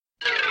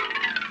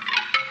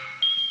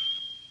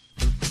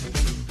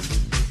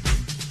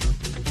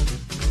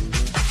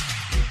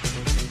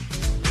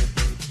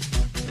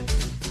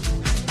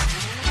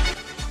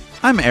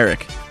I'm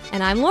Eric.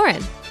 And I'm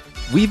Lauren.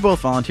 We've both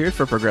volunteered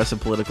for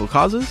progressive political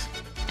causes.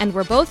 And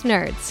we're both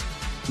nerds.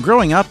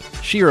 Growing up,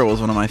 She-Ra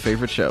was one of my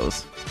favorite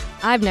shows.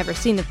 I've never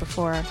seen it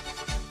before.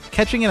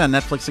 Catching it on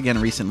Netflix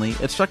again recently,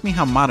 it struck me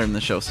how modern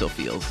the show still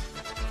feels.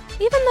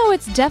 Even though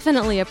it's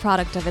definitely a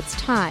product of its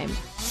time.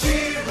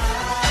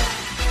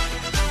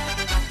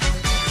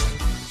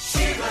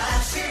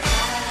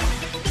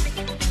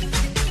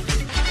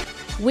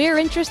 We're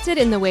interested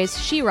in the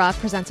ways She-Ra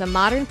presents a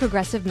modern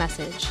progressive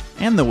message.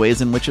 And the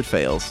ways in which it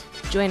fails.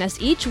 Join us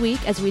each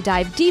week as we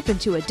dive deep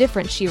into a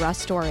different She-Ra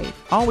story.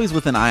 Always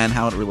with an eye on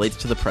how it relates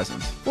to the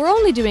present. We're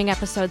only doing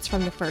episodes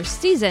from the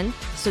first season,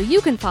 so you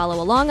can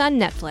follow along on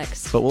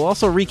Netflix. But we'll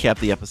also recap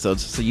the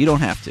episodes so you don't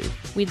have to.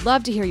 We'd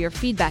love to hear your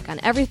feedback on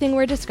everything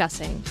we're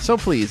discussing. So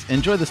please,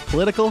 enjoy this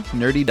political,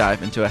 nerdy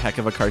dive into a heck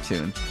of a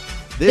cartoon.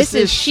 This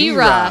is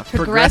She-Ra,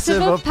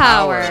 Progressive of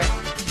Power.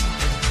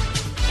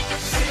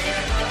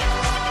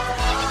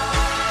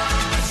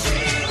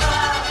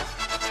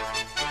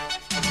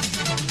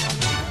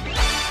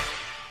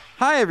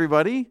 Hi,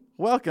 everybody.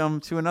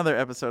 Welcome to another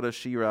episode of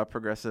She-Ra,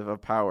 Progressive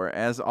of Power.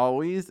 As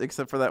always,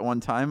 except for that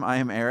one time, I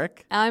am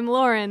Eric. I'm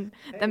Lauren.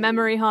 Hey. The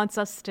memory haunts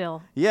us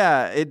still.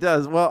 Yeah, it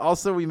does. Well,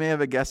 also, we may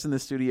have a guest in the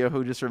studio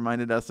who just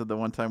reminded us of the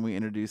one time we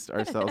introduced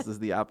ourselves as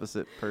the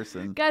opposite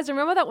person. Guys,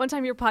 remember that one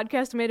time your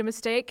podcast made a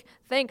mistake?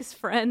 Thanks,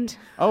 friend.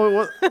 Oh, it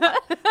was?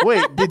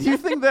 Wait, did you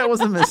think that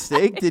was a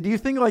mistake? Did you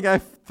think, I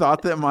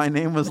thought that my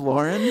name was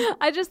Lauren?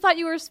 I just thought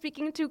you were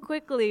speaking too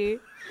quickly.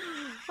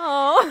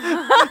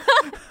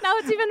 Oh, now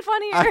it's even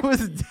funnier. I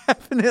was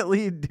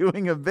definitely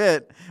doing a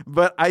bit,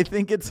 but I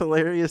think it's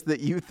hilarious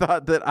that you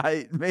thought that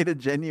I made a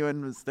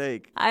genuine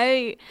mistake.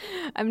 I'm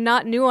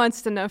not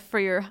nuanced enough for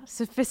your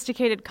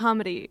sophisticated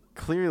comedy.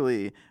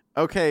 Clearly.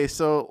 Okay,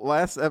 so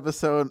last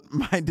episode,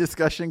 my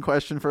discussion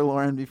question for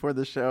Lauren before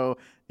the show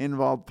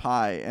involved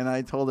pie, and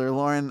I told her,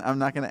 Lauren, I'm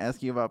not going to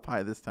ask you about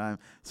pie this time.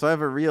 So I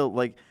have a real,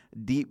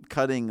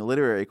 deep-cutting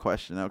literary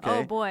question, okay?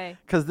 Oh, boy.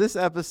 Because this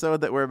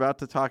episode that we're about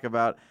to talk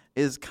about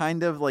is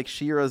kind of like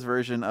She-Ra's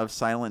version of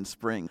Silent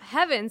Spring.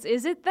 Heavens,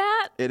 is it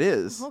that? It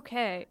is.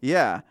 Okay.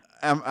 Yeah.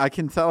 I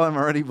can tell I'm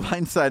already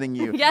blindsiding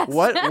you. Yes.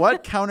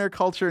 What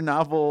counterculture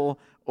novel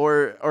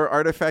or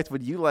artifact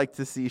would you like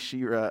to see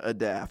She-Ra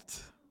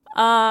adapt?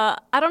 I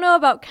don't know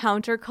about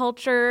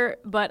counterculture,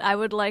 but I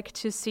would like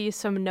to see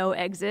some no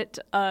exit,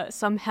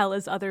 some hell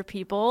is other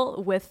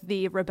people with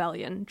the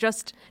rebellion.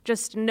 Just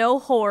no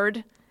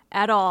horde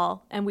at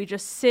all, and we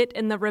just sit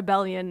in the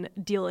rebellion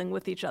dealing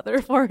with each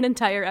other for an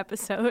entire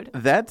episode.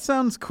 That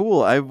sounds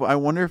cool. I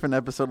wonder if an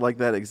episode like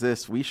that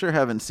exists. We sure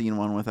haven't seen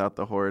one without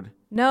the horde.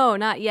 No,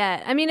 not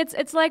yet. I mean,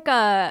 it's like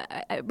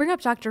I bring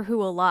up Doctor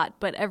Who a lot,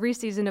 but every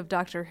season of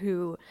Doctor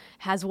Who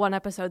has one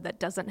episode that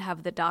doesn't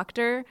have the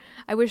Doctor.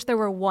 I wish there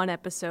were one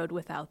episode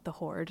without the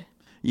horde.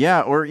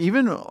 Yeah, or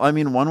even,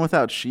 one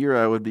without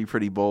She-Ra would be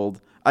pretty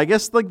bold. I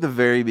guess, the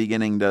very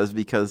beginning does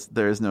because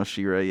there is no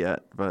She-Ra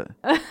yet, but...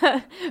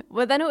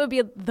 Well, then it would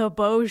be the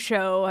Bo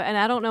Show, and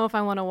I don't know if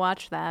I want to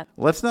watch that.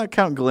 Let's not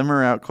count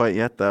Glimmer out quite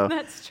yet, though.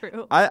 That's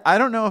true. I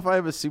don't know if I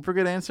have a super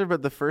good answer,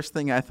 but the first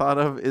thing I thought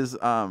of is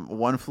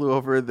One Flew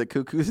Over the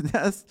Cuckoo's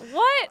Nest.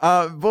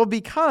 What? Well,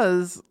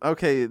 because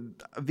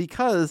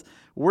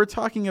we're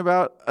talking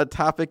about a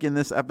topic in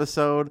this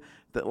episode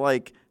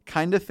that,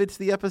 kind of fits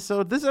the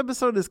episode. This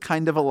episode is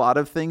kind of a lot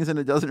of things, and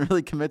it doesn't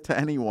really commit to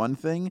any one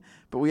thing,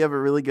 but we have a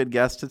really good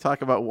guest to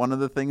talk about one of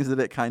the things that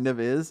it kind of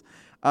is.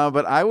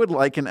 But I would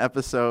like an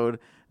episode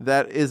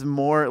that is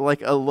more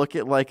like a look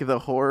at the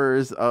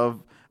horrors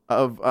of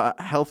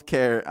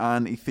healthcare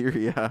on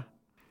Etheria.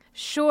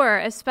 Sure,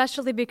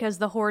 especially because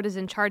the Horde is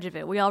in charge of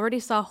it. We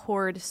already saw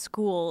Horde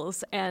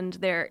schools and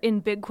their,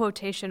 in big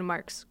quotation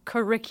marks,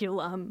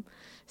 curriculum.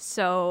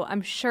 So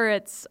I'm sure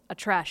it's a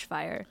trash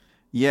fire.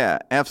 Yeah,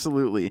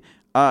 absolutely.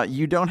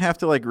 You don't have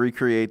to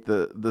recreate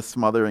the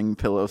smothering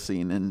pillow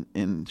scene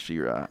in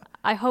She-Ra.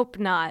 I hope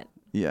not.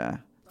 Yeah,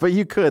 but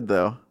you could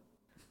though.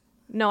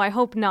 No, I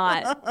hope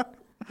not.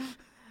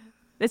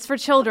 It's for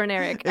children,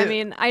 Eric.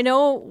 I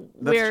know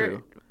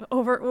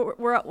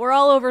we're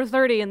all over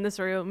 30 in this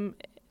room,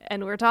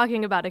 and we're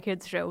talking about a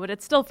kids show, but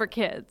it's still for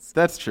kids.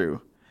 That's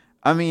true.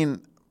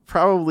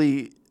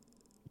 Probably.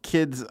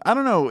 Kids, I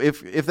don't know,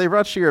 if they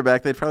brought She-Ra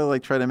back, they'd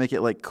probably try to make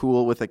it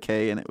cool with a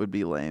K, and it would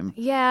be lame.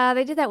 Yeah,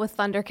 they did that with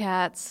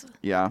Thundercats.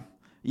 Yeah,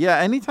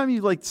 anytime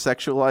you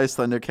sexualize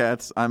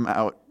Thundercats, I'm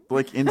out.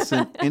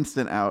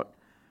 Instant out.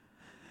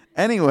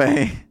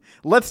 Anyway,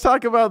 let's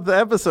talk about the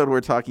episode we're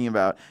talking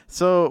about.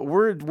 So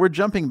we're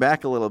jumping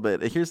back a little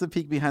bit. Here's the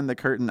peek behind the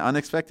curtain.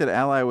 Unexpected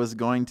Ally was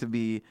going to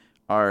be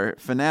our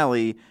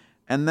finale,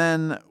 and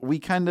then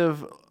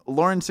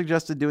Lauren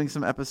suggested doing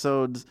some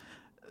episodes,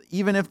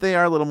 even if they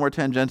are a little more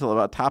tangential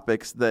about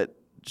topics that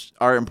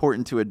are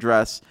important to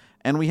address.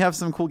 And we have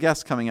some cool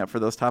guests coming up for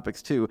those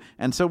topics too.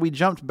 And so we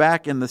jumped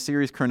back in the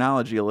series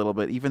chronology a little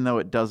bit, even though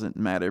it doesn't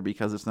matter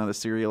because it's not a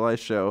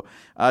serialized show,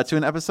 to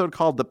an episode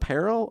called The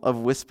Peril of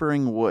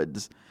Whispering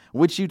Woods,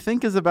 which you'd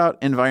think is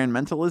about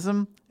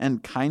environmentalism,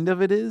 and kind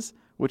of it is,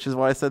 which is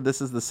why I said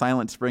this is the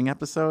Silent Spring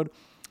episode.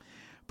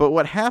 But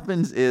what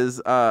happens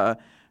is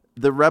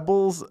The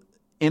rebels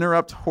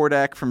interrupt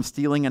Hordak from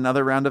stealing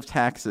another round of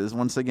taxes.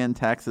 Once again,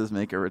 taxes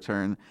make a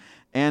return.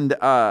 And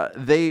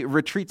they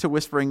retreat to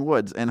Whispering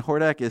Woods. And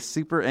Hordak is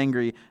super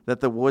angry that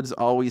the woods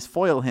always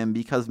foil him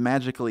because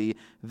magically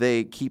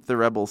they keep the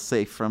rebels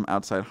safe from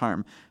outside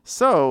harm.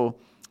 So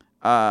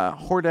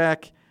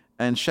Hordak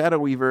and Shadow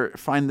Weaver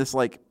find this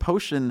like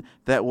potion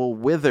that will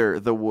wither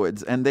the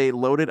woods. And they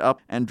load it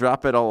up and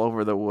drop it all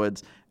over the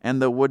woods. And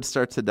the woods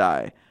start to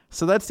die.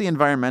 So that's the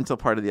environmental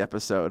part of the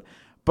episode.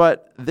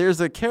 But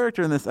there's a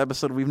character in this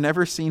episode we've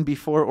never seen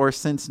before or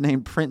since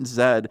named Prince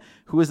Zed,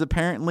 who is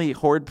apparently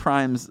Horde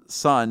Prime's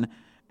son,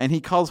 and he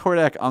calls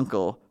Hordak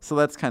uncle. So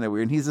that's kind of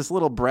weird. And he's this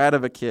little brat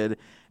of a kid,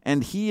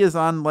 and he is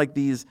on like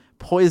these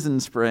poison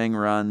spraying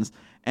runs,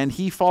 and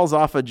he falls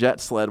off a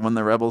jet sled when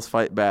the rebels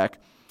fight back.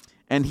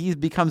 And he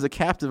becomes a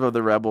captive of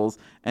the rebels,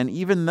 and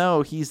even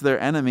though he's their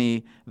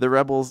enemy, the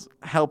rebels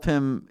help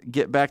him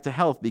get back to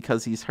health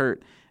because he's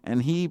hurt.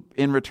 And he,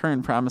 in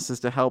return, promises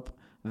to help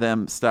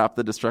them stop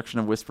the destruction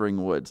of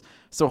Whispering Woods.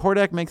 So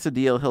Hordak makes a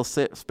deal. He'll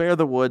spare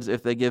the woods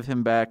if they give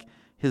him back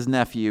his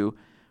nephew.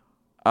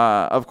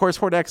 Of course,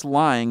 Hordak's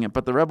lying,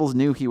 but the rebels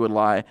knew he would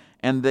lie,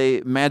 and they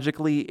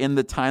magically, in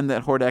the time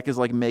that Hordak is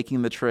like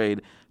making the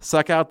trade,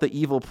 suck out the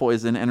evil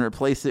poison and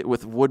replace it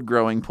with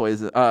wood-growing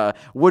poison,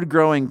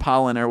 wood-growing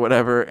pollen or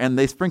whatever, and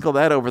they sprinkle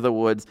that over the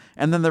woods,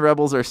 and then the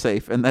rebels are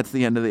safe, and that's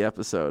the end of the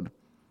episode.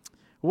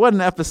 What an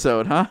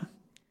episode, huh?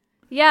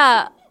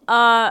 Yeah,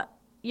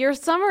 your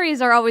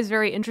summaries are always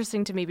very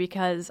interesting to me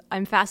because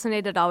I'm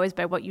fascinated always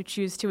by what you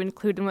choose to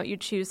include and what you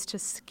choose to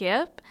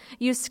skip.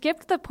 You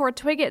skipped the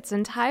Portwiggets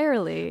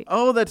entirely.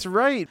 Oh, that's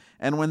right.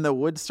 And when the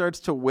wood starts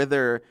to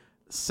wither,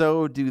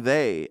 so do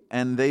they.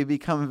 And they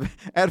become...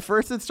 At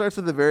first, it starts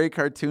with a very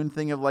cartoon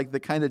thing of like the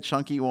kind of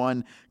chunky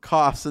one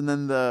coughs, and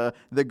then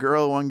the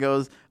girl one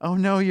goes, oh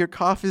no, your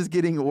cough is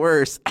getting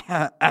worse.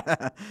 And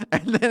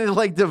then it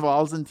like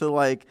devolves into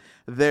like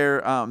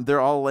they're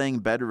all laying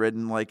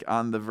bedridden, like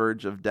on the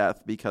verge of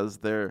death because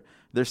their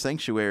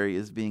sanctuary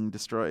is being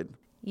destroyed.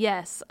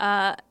 Yes.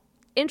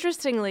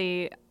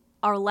 Interestingly,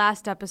 our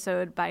last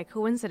episode by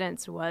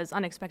coincidence was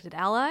Unexpected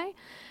Ally,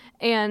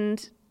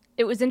 and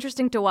it was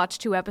interesting to watch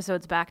 2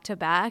 episodes back to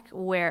back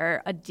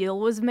where a deal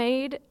was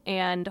made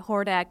and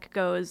Hordak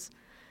goes,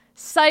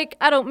 psych,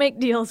 I don't make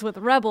deals with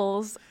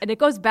rebels, and it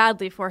goes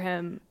badly for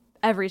him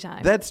every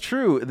time. That's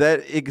true.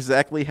 That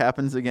exactly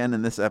happens again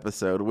in this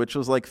episode, which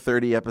was like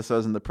 30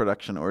 episodes in the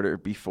production order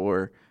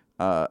before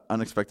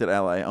Unexpected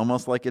Ally,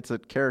 almost like it's a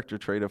character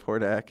trait of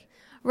Hordak.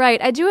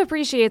 Right. I do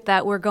appreciate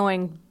that we're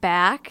going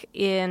back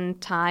in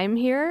time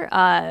here.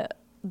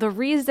 The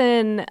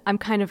reason I'm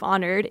kind of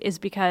honored is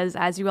because,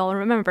 as you all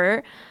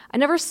remember, I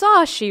never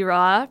saw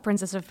She-Ra,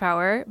 Princess of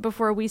Power,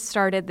 before we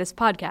started this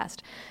podcast.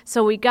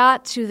 So we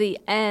got to the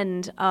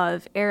end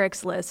of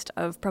Eric's list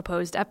of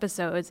proposed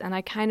episodes, and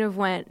I kind of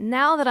went,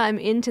 now that I'm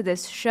into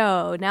this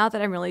show, now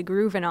that I'm really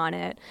grooving on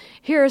it,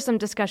 here are some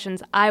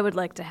discussions I would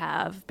like to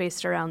have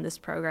based around this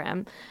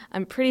program.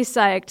 I'm pretty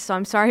psyched, so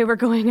I'm sorry we're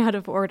going out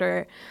of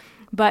order.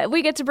 But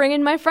we get to bring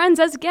in my friends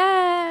as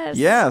guests.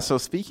 Yeah, so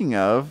speaking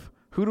of...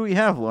 Who do we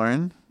have,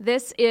 Lauren?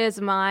 This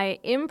is my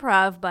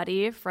improv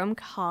buddy from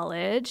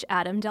college,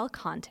 Adam Del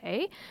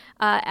Conte.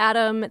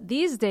 Adam,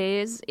 these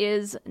days,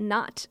 is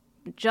not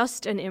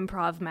just an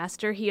improv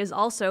master. He is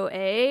also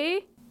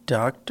a...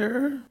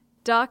 Doctor?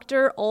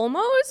 Doctor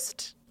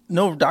almost?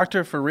 No,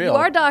 doctor for real. You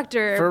are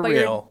doctor, for but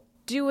real. You're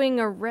doing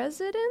a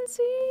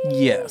residency?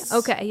 Yes.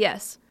 Okay,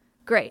 yes.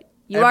 Great.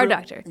 You are a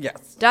doctor.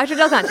 Yes. Dr.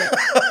 Del Conte.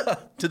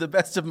 To the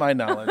best of my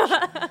knowledge.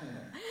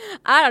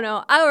 I don't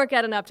know. I work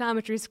at an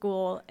optometry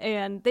school,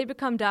 and they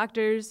become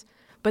doctors,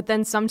 but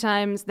then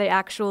sometimes they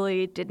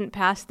actually didn't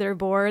pass their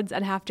boards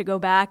and have to go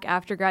back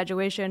after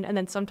graduation, and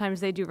then sometimes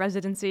they do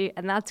residency,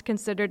 and that's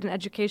considered an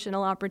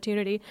educational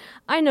opportunity.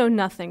 I know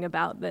nothing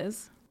about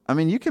this. I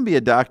mean, you can be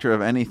a doctor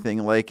of anything.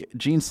 Like,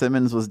 Gene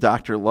Simmons was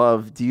Dr.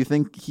 Love. Do you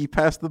think he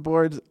passed the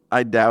boards?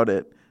 I doubt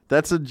it.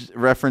 That's a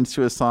reference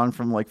to a song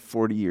from like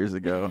 40 years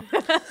ago.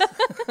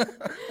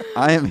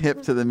 I am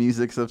hip to the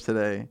musics of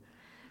today.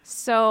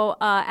 So,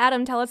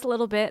 Adam, tell us a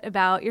little bit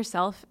about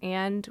yourself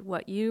and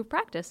what you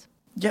practice.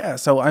 Yeah,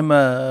 so I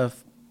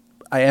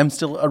am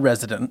still a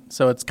resident,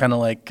 so it's kind of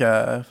like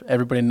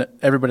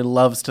everybody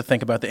loves to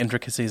think about the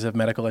intricacies of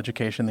medical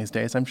education these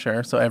days, I'm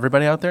sure. So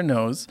everybody out there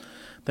knows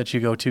that you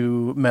go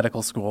to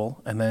medical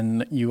school, and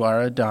then you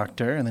are a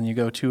doctor, and then you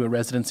go to a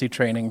residency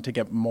training to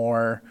get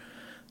more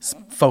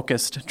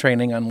focused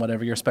training on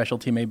whatever your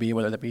specialty may be,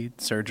 whether that be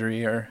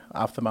surgery or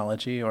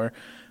ophthalmology or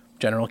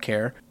general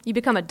care. You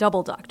become a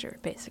double doctor,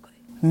 basically.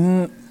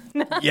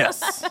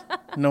 Yes.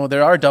 No,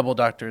 there are double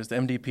doctors, the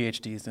MD,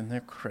 PhDs, and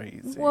they're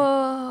crazy.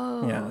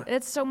 Whoa. Yeah.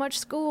 It's so much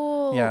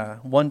school. Yeah.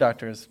 One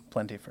doctor is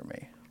plenty for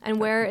me. And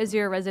where is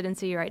your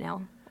residency right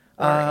now?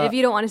 Or if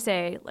you don't want to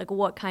say, like,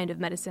 what kind of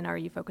medicine are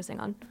you focusing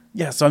on?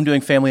 Yeah, so I'm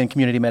doing family and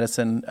community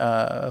medicine,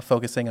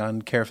 focusing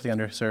on care for the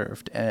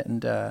underserved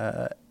and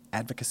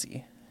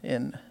advocacy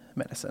in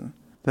medicine.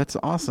 That's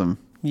awesome.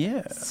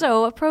 Yeah.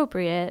 So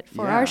appropriate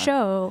for Yeah. our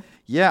show.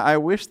 Yeah, I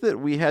wish that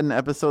we had an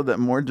episode that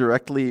more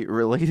directly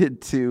related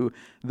to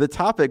the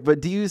topic. But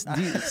do you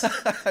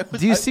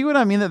see what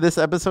I mean? That this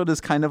episode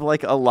is kind of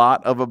like a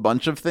lot of a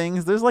bunch of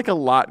things. There's like a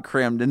lot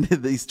crammed into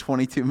these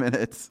 22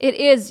 minutes. It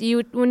is.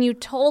 When you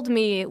told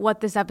me what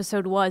this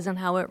episode was and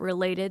how it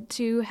related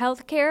to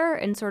healthcare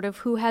and sort of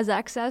who has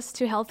access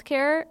to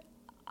healthcare,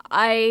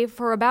 I,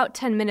 for about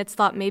 10 minutes,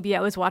 thought maybe I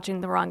was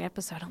watching the wrong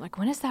episode. I'm like,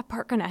 when is that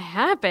part going to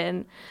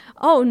happen?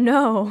 Oh,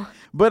 no.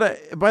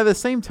 But by the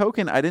same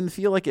token, I didn't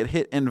feel like it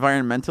hit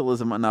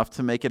environmentalism enough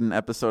to make it an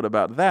episode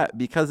about that,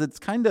 because it's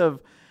kind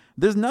of,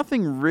 there's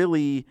nothing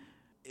really,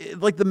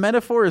 like the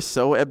metaphor is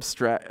so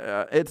abstract.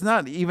 It's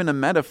not even a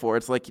metaphor.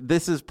 It's like,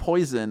 this is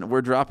poison.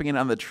 We're dropping it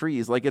on the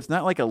trees. Like, it's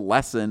not like a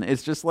lesson.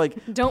 It's just like,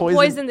 don't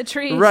poison the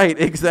trees. Right,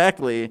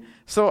 exactly.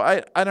 So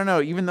I don't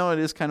know, even though it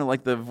is kind of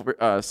like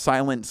the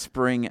Silent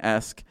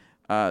Spring-esque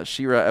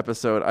She-Ra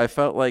episode, I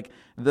felt like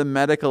the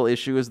medical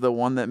issue is the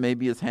one that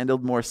maybe is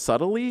handled more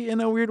subtly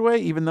in a weird way,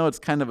 even though it's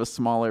kind of a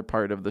smaller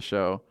part of the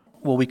show.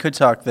 Well, we could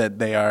talk that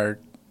they are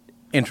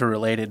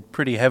interrelated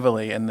pretty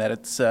heavily, and that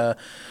it's,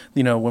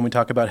 when we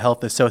talk about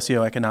health, the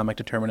socioeconomic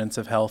determinants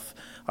of health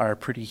are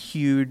pretty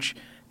huge,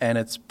 and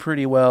it's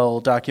pretty well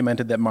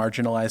documented that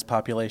marginalized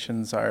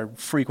populations are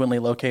frequently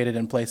located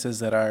in places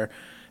that are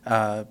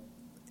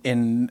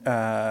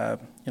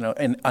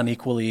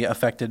unequally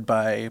affected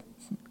by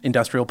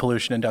industrial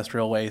pollution,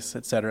 industrial waste,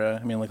 et cetera.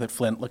 I mean, look at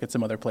Flint, look at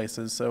some other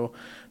places. So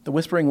the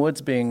Whispering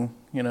Woods being,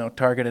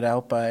 targeted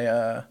out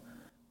by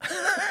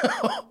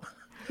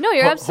No,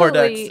 you're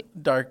absolutely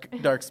dark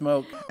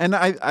smoke. And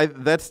I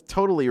that's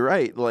totally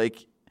right.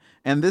 Like,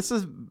 and this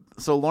is,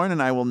 so Lauren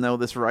and I will know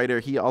this writer.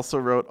 He also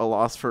wrote A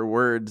Loss for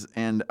Words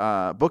and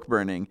Book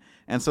Burning.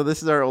 And so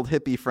this is our old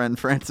hippie friend,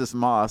 Francis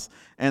Moss.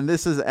 And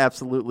this is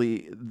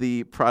absolutely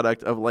the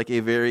product of like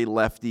a very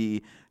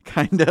lefty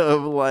kind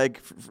of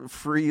like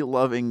free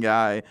loving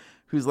guy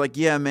who's like,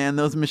 yeah, man,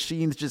 those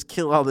machines just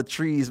kill all the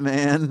trees,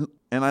 man.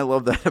 And I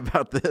love that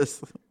about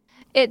this.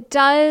 It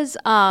does,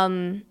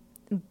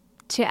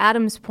 to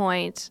Adam's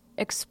point,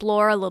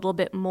 explore a little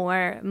bit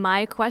more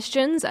my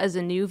questions as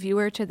a new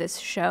viewer to this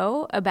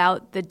show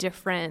about the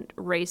different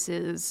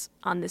races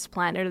on this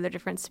planet, or the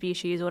different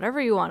species,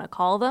 whatever you want to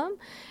call them,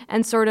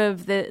 and sort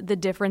of the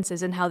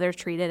differences in how they're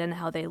treated and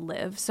how they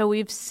live. So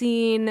we've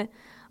seen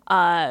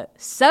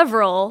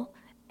several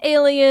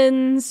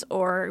aliens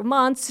or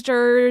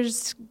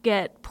monsters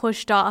get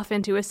pushed off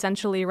into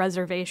essentially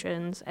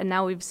reservations, and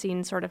now we've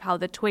seen sort of how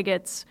the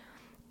Twiggets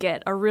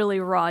get a really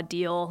raw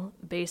deal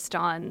based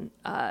on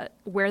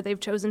where they've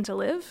chosen to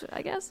live,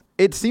 I guess.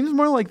 It seems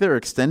more like they're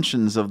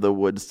extensions of the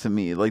woods to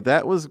me. Like,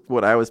 that was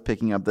what I was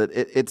picking up, that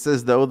it's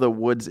as though the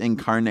woods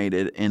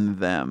incarnated in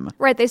them.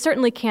 Right, they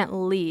certainly can't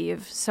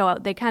leave, so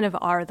they kind of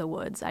are the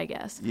woods, I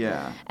guess.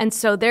 Yeah. And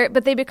so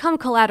but they become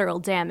collateral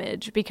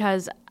damage,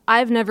 because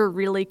I've never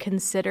really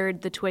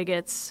considered the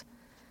Twiggets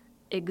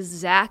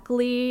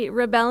exactly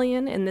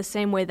rebellion in the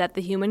same way that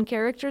the human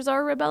characters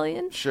are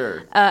rebellion.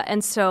 Sure.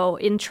 And so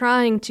in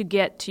trying to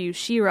get to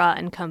She-Ra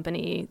and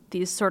company,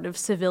 these sort of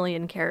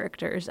civilian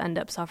characters end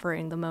up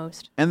suffering the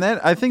most. And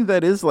that, I think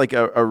that is like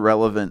a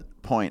relevant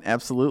point.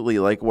 Absolutely.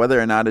 Like, whether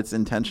or not it's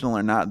intentional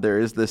or not, there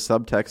is this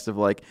subtext of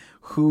like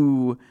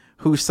who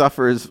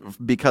suffers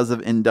because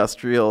of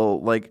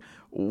industrial like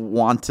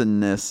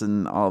wantonness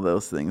and all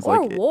those things.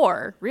 Or like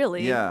war,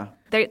 really. Yeah.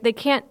 They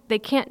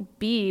can't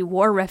be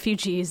war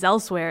refugees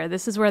elsewhere.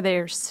 This is where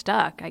they're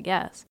stuck, I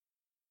guess.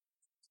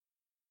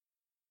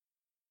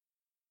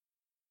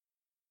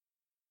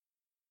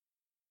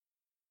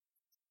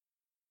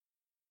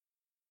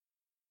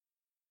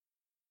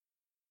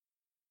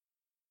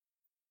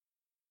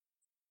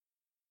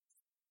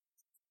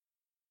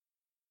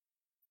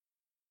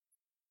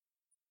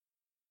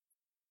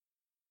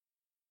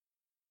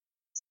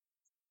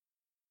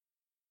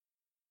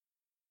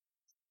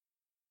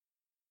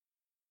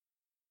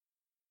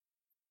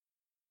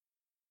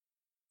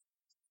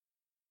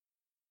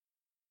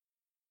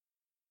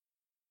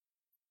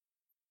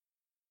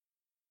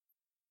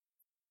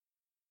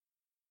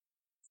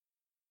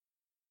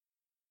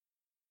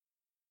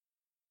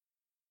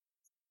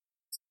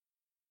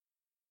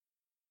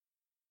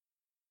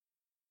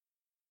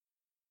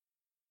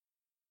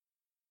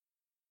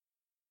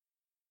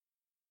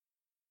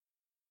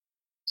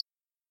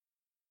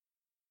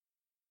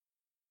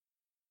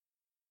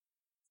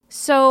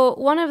 So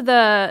one of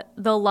the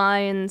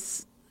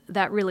lines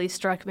that really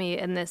struck me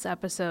in this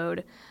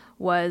episode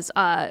was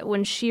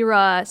when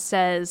She-Ra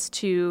says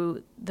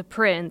to the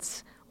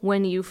prince,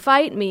 "When you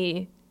fight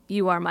me,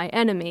 you are my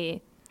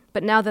enemy."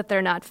 But now that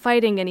they're not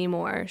fighting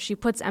anymore, she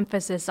puts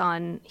emphasis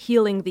on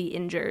healing the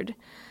injured.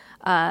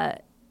 And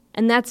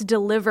that's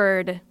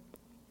delivered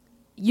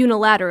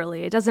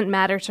unilaterally. It doesn't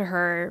matter to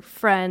her,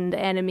 friend,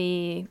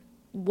 enemy,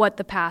 what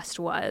the past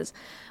was.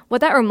 What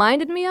that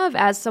reminded me of,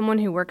 as someone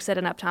who works at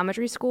an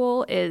optometry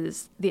school,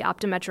 is the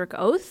optometric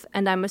oath.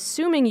 And I'm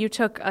assuming you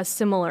took a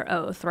similar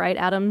oath, right,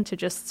 Adam, to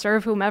just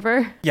serve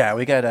whomever? Yeah,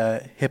 we got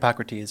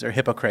Hippocrates, or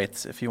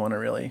Hippocrates, if you want to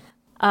really.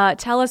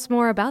 Tell us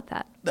more about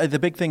that. The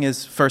big thing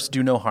is first,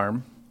 do no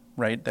harm,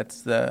 right?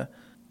 That's the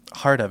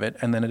heart of it.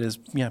 And then it is,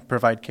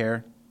 provide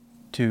care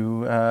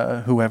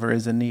to whoever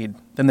is in need.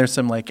 Then there's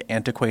some like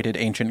antiquated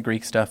ancient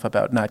Greek stuff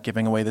about not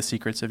giving away the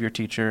secrets of your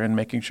teacher and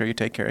making sure you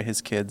take care of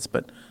his kids.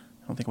 But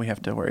I don't think we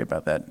have to worry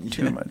about that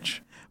too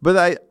much.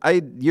 But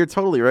you're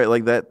totally right.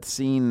 Like that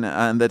scene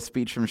and that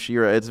speech from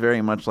Shira, it's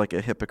very much like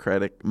a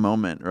Hippocratic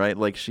moment, right?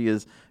 Like she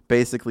is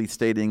basically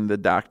stating the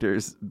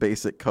doctor's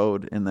basic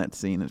code in that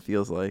scene, it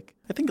feels like.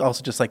 I think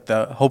also just like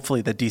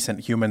hopefully the decent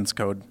humans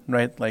code,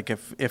 right? Like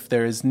if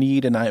there is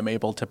need and I am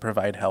able to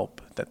provide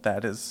help,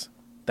 that is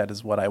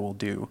what I will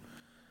do.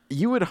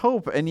 You would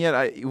hope, and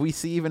yet we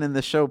see even in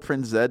the show,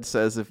 Prince Zed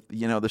says if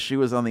the shoe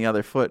was on the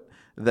other foot,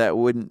 that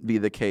wouldn't be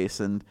the case.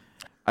 And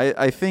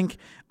I think,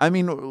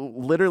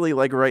 literally,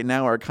 like right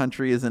now, our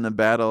country is in a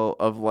battle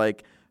of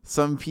like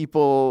some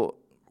people.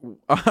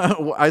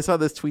 I saw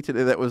this tweet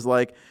today that was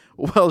like,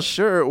 well,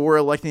 sure, we're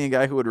electing a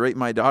guy who would rape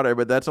my daughter,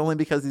 but that's only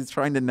because he's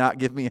trying to not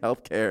give me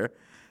health care,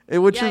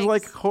 which Yikes. is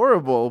like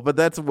horrible. But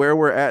that's where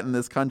we're at in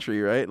this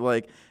country, right?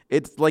 Like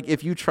it's like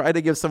if you try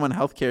to give someone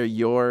health care,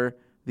 you're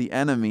the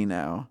enemy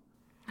now.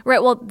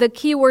 Right. Well, the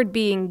key word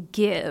being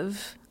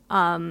give,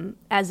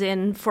 as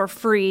in for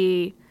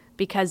free.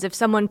 Because if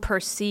someone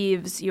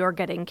perceives you're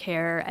getting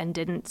care and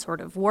didn't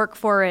sort of work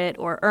for it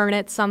or earn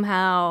it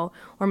somehow,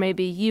 or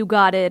maybe you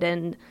got it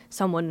and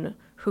someone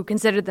who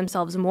considered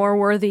themselves more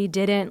worthy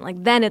didn't,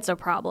 like then it's a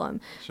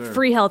problem. Sure.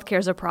 Free healthcare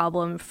is a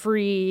problem.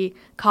 Free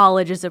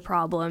college is a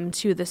problem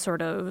to the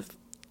sort of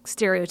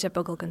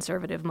stereotypical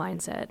conservative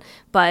mindset.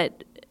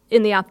 But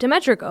in the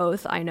optometric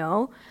oath, I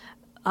know,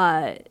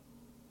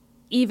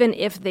 even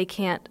if they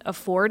can't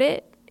afford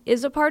it,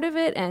 is a part of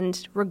it,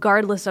 and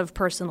regardless of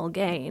personal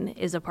gain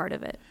is a part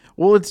of it.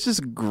 Well, it's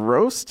just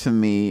gross to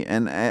me,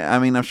 and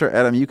I'm sure,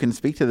 Adam, you can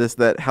speak to this,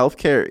 that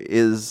healthcare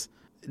is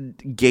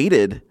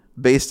gated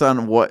based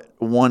on what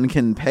one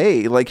can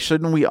pay. Like,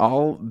 shouldn't we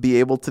all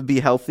be able to be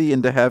healthy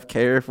and to have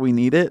care if we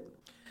need it?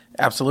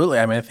 Absolutely.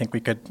 I think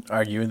we could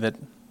argue that,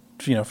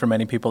 for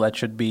many people that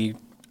should be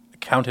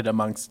counted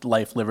amongst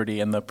life, liberty,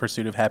 and the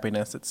pursuit of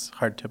happiness. It's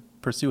hard to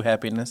pursue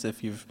happiness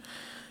if you've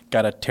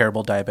got a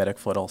terrible diabetic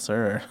foot ulcer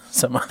or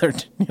some other,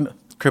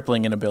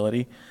 crippling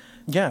inability.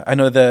 Yeah, I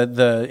know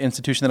the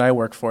institution that I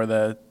work for,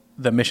 the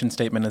mission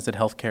statement is that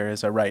healthcare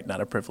is a right,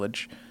 not a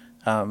privilege.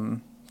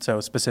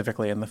 So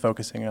specifically in the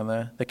focusing on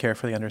the care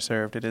for the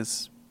underserved, it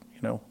is,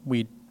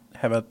 we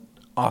have an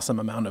awesome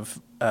amount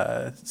of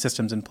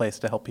systems in place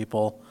to help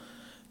people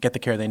get the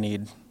care they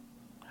need,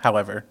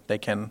 however they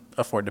can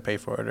afford to pay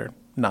for it or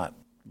not.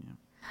 Yeah.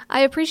 I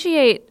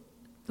appreciate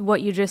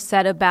what you just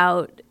said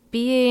about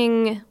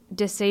being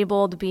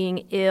disabled,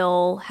 being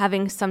ill,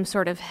 having some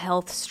sort of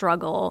health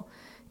struggle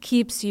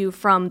keeps you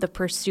from the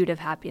pursuit of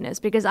happiness.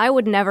 Because I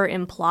would never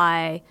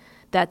imply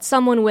that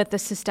someone with a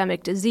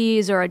systemic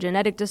disease or a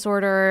genetic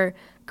disorder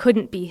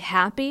couldn't be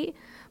happy,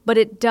 but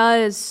it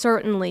does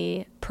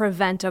certainly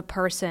prevent a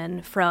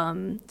person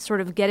from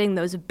sort of getting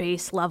those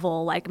base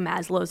level, like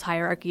Maslow's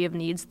hierarchy of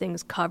needs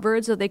things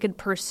covered so they could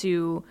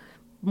pursue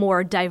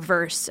more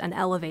diverse and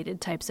elevated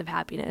types of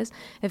happiness.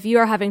 If you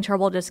are having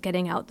trouble just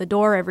getting out the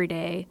door every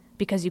day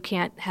because you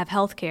can't have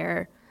health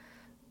care,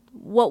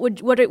 what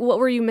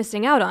were you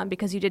missing out on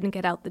because you didn't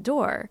get out the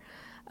door?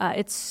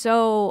 It's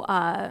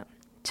so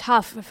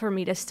tough for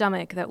me to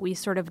stomach that we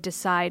sort of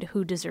decide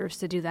who deserves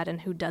to do that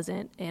and who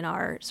doesn't in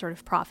our sort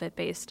of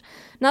profit-based,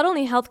 not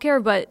only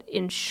healthcare, but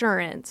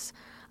insurance.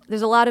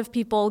 There's a lot of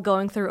people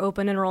going through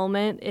open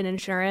enrollment in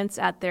insurance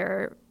at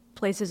their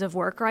places of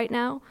work right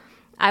now.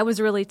 I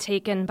was really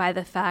taken by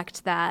the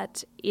fact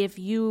that if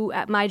you,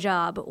 at my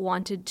job,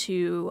 wanted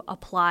to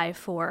apply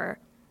for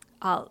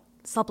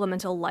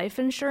supplemental life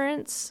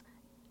insurance,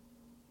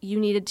 you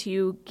needed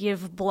to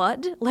give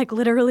blood, like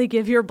literally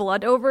give your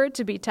blood over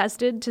to be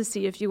tested to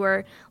see if you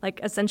were like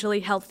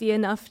essentially healthy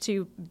enough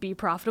to be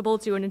profitable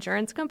to an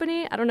insurance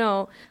company. I don't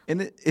know.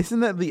 And isn't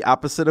that the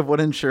opposite of what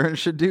insurance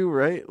should do,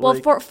 right? Well,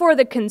 for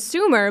the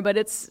consumer, but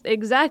it's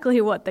exactly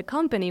what the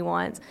company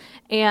wants.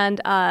 And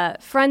a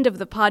friend of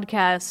the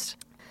podcast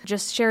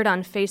just shared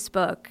on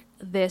Facebook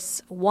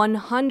this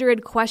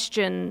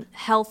 100-question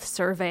health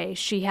survey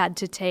she had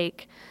to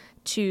take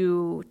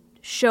to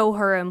show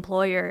her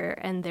employer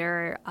and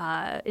their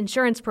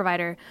insurance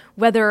provider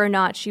whether or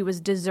not she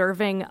was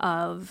deserving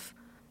of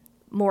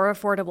more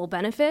affordable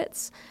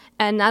benefits.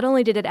 And not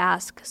only did it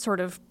ask sort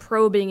of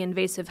probing,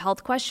 invasive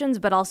health questions,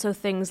 but also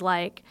things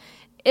like,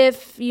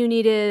 if you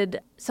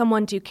needed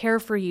someone to care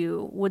for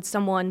you, would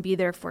someone be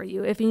there for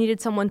you? If you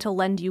needed someone to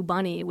lend you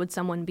money, would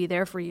someone be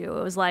there for you?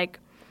 It was like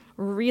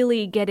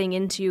really getting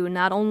into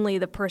not only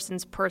the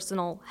person's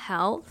personal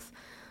health,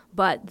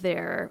 but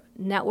their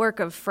network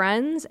of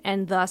friends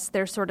and thus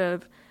their sort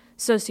of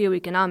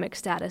socioeconomic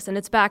status. And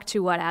it's back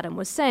to what Adam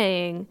was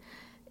saying.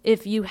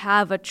 If you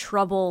have a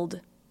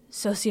troubled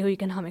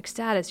socioeconomic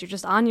status, you're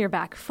just on your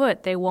back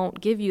foot. They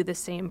won't give you the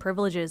same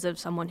privileges of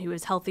someone who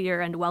is healthier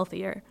and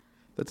wealthier.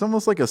 That's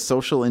almost like a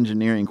social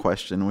engineering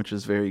question, which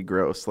is very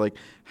gross. Like,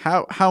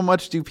 how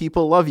much do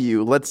people love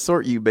you? Let's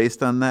sort you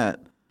based on that.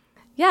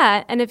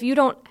 Yeah, and if you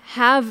don't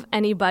have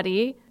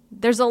anybody,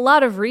 there's a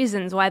lot of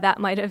reasons why that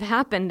might have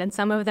happened, and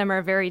some of them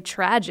are very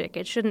tragic.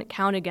 It shouldn't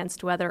count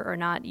against whether or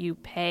not you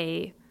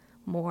pay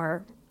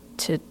more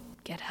to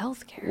get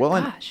health care. Well,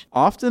 Gosh. and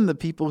often the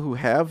people who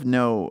have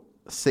no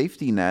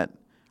safety net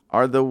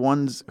are the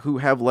ones who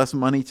have less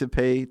money to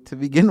pay to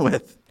begin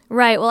with.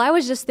 Right. Well, I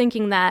was just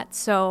thinking that.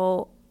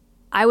 So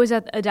I was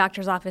at a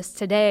doctor's office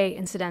today,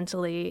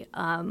 incidentally.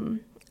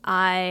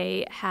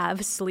 I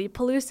have sleep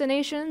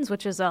hallucinations,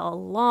 which is a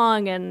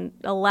long and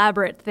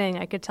elaborate thing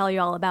I could tell you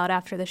all about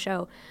after the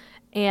show.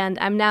 And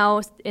I'm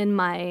now in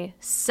my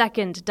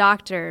second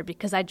doctor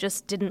because I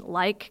just didn't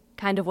like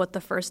kind of what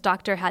the first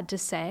doctor had to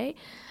say.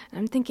 And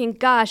I'm thinking,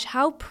 gosh,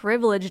 how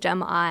privileged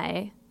am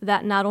I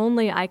that not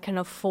only I can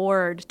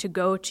afford to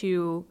go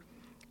to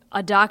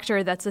a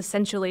doctor that's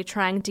essentially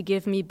trying to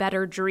give me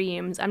better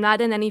dreams. I'm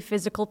not in any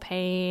physical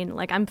pain.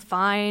 Like, I'm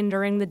fine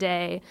during the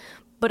day.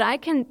 But I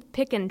can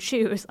pick and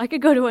choose. I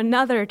could go to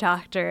another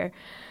doctor.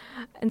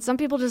 And some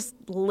people just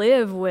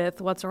live with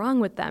what's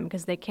wrong with them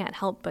because they can't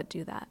help but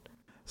do that.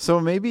 So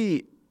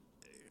maybe,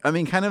 I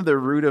mean, kind of the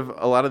root of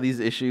a lot of these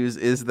issues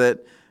is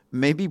that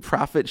maybe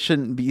profit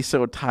shouldn't be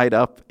so tied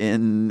up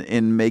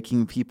in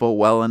making people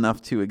well enough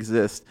to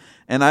exist.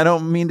 And I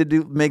don't mean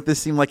to make this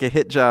seem like a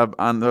hit job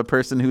on the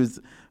person whose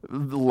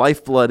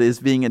lifeblood is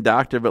being a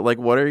doctor, but like,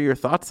 what are your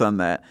thoughts on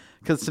that?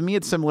 Because to me,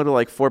 it's similar to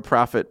like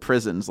for-profit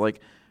prisons.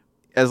 Like,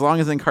 as long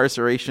as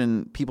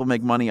incarceration, people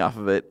make money off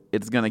of it,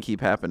 it's going to keep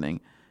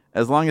happening.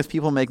 As long as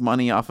people make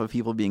money off of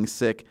people being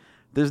sick,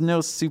 there's no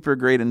super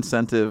great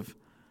incentive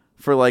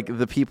for like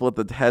the people at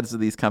the heads of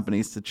these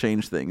companies to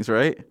change things,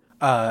 right?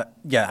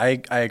 Yeah,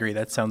 I agree.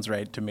 That sounds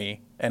right to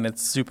me. And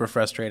it's super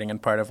frustrating.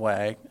 And part of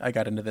why I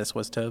got into this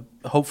was to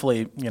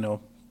hopefully,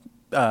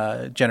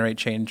 generate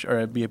change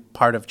or be a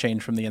part of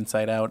change from the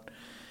inside out.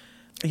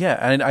 Yeah,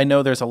 and I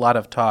know there's a lot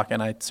of talk,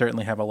 and I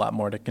certainly have a lot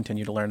more to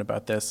continue to learn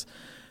about this.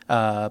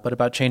 But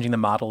about changing the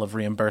model of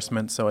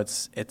reimbursement so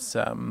it's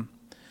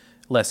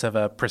less of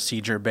a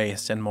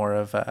procedure-based and more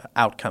of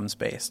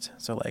outcomes-based.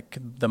 So like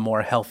the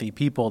more healthy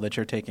people that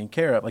you're taking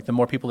care of, like the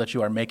more people that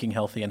you are making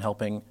healthy and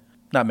helping,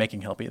 not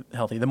making healthy,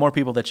 the more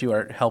people that you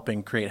are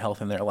helping create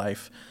health in their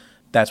life,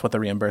 that's what the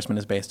reimbursement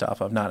is based off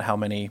of, not how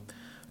many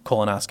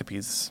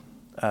colonoscopies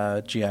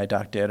GI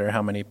doc did or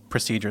how many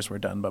procedures were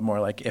done, but more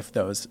like if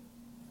those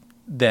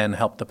then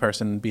help the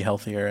person be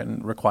healthier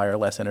and require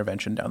less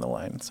intervention down the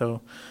line.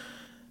 So...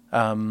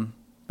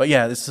 but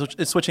yeah, it's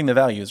switching the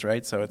values,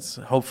 right? So it's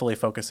hopefully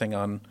focusing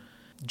on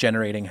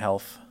generating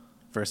health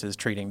versus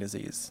treating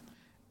disease.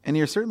 And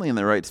you're certainly in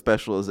the right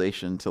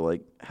specialization to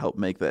like help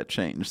make that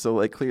change. So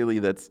like clearly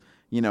that's,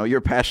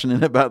 you're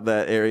passionate about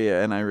that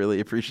area, and I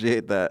really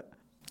appreciate that.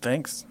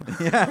 Thanks.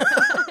 Yeah.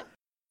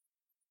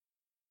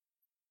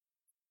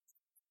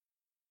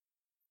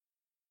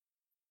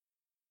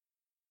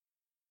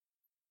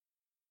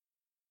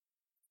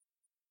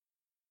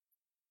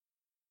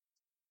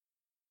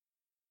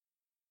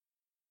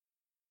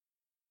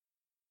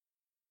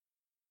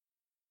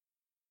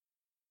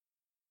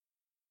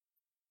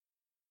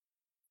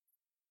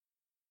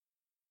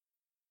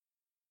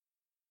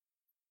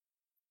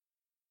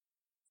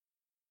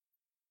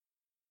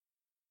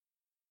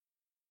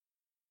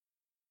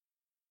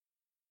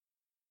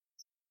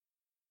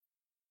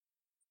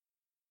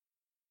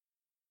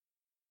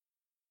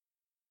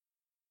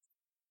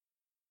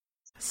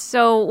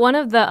 So one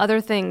of the other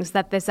things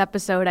that this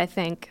episode, I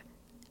think,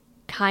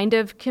 kind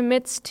of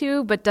commits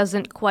to but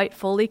doesn't quite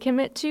fully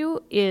commit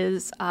to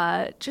is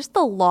just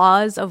the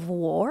laws of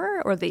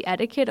war or the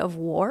etiquette of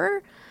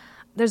war.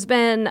 There's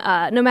been,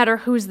 no matter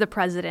who's the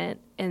president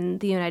in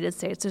the United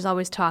States, there's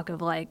always talk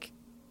of like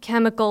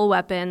chemical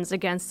weapons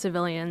against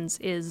civilians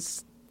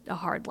is a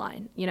hard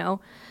line,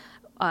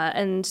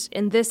 and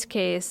in this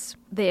case,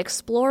 they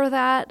explore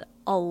that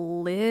a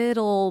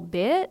little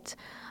bit.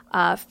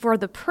 For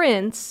the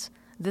prince,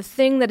 the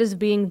thing that is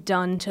being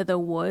done to the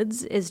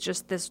woods is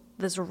just this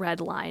red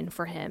line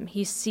for him.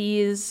 He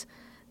sees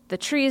the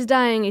trees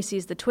dying, he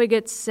sees the twig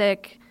gets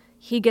sick,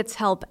 he gets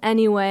help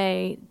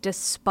anyway,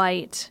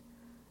 despite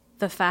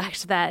the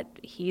fact that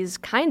he's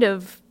kind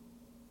of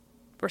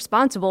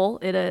responsible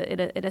in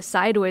a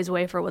sideways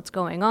way for what's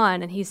going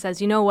on. And he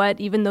says, you know what,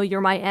 even though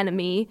you're my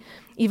enemy,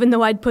 even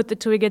though I'd put the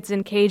twiggets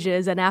in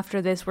cages and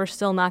after this we're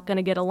still not going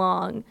to get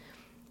along,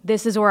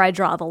 this is where I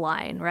draw the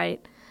line,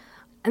 right?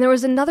 And there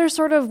was another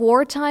sort of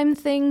wartime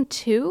thing,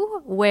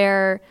 too,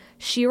 where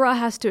She-Ra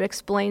has to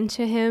explain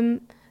to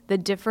him the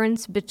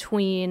difference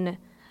between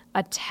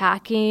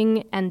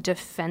attacking and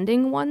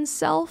defending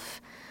oneself.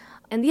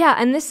 And yeah,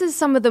 and this is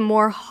some of the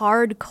more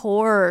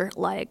hardcore,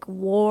 like,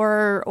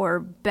 war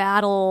or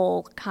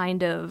battle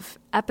kind of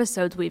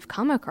episodes we've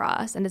come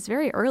across, and it's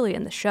very early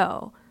in the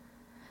show.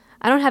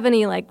 I don't have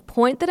any, like,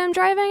 point that I'm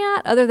driving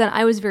at, other than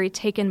I was very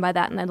taken by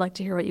that, and I'd like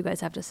to hear what you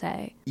guys have to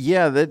say.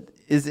 Yeah, that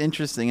is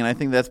interesting, and I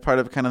think that's part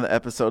of kind of the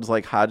episode's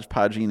like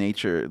hodgepodgey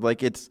nature.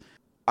 Like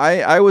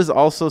I was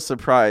also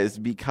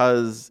surprised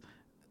because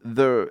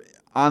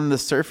on the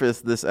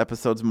surface this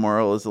episode's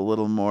moral is a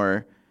little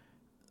more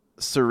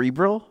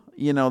cerebral,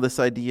 this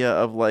idea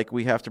of like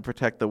we have to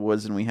protect the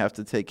woods and we have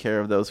to take care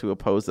of those who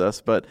oppose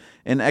us. But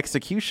in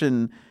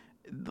execution,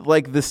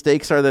 like the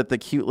stakes are that the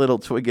cute little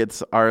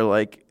Twiggets are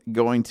like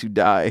going to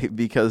die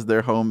because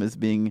their home is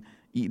being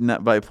eaten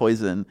up by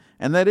poison.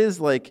 And that is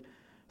like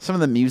some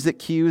of the music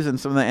cues and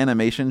some of the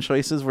animation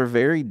choices were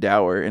very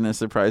dour in a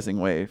surprising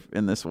way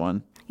in this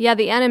one. Yeah,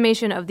 the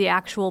animation of the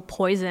actual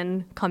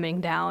poison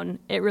coming down,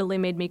 it really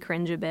made me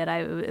cringe a bit.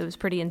 It was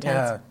pretty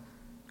intense. Yeah.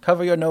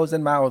 Cover your nose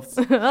and mouths.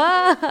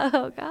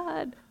 Oh,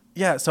 God.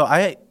 Yeah, so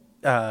I,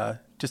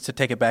 just to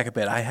take it back a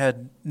bit, I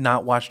had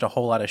not watched a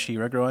whole lot of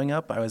She-Ra growing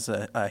up. I was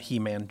a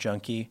He-Man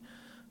junkie,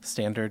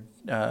 standard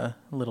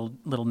little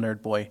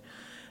nerd boy.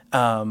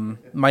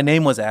 My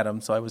name was Adam,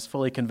 so I was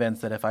fully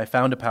convinced that if I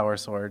found a power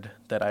sword,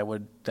 that I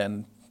would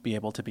then be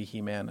able to be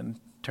He-Man and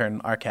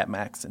turn our cat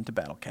Max into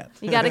Battle Cat.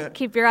 You got to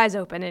keep your eyes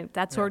open.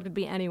 That sword could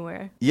be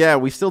anywhere. Yeah,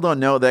 we still don't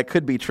know. That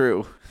could be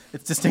true.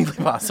 It's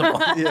distinctly possible.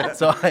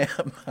 So I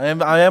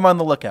am on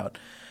the lookout.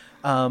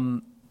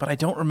 But I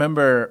don't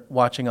remember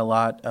watching a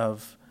lot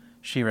of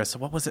She-Ra. So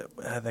what was it?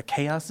 The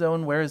Chaos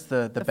Zone? Where is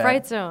the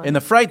Fright Zone. In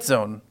the Fright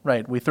Zone,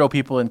 right. We throw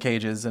people in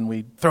cages and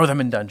we throw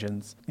them in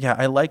dungeons. Yeah,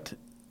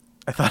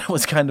 I thought it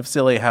was kind of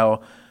silly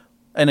how,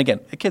 and again,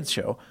 a kid's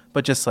show,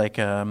 but just like,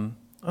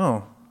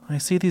 I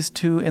see these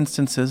two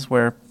instances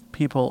where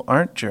people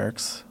aren't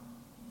jerks.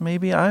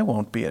 Maybe I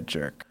won't be a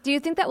jerk. Do you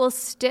think that will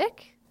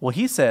stick? Well,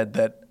 he said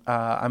that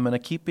I'm going to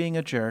keep being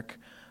a jerk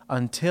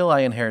until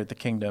I inherit the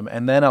kingdom,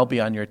 and then I'll be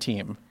on your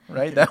team,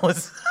 right? That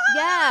was...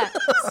 Yeah.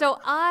 So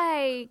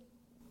I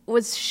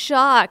was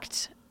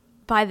shocked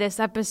by this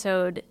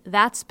episode,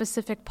 that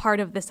specific part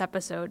of this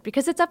episode,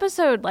 because it's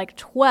episode like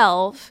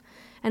 12,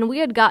 and we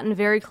had gotten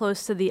very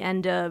close to the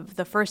end of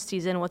the first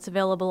season, what's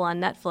available on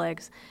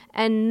Netflix,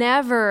 and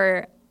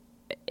never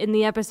in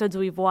the episodes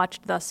we've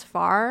watched thus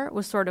far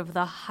was sort of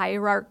the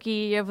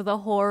hierarchy of the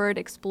Horde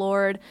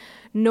explored,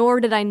 nor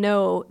did I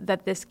know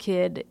that this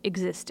kid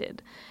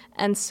existed.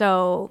 And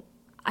so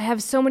I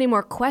have so many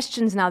more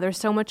questions now. There's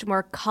so much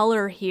more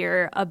color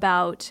here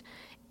about,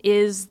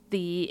 is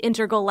the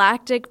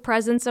intergalactic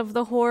presence of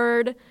the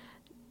Horde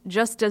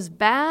just as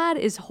bad?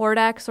 Is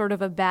Hordak sort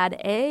of a bad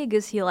egg?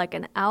 Is he like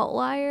an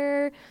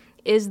outlier?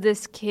 Is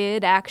this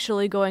kid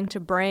actually going to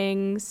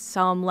bring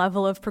some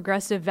level of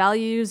progressive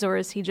values, or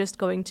is he just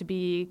going to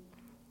be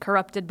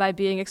corrupted by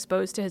being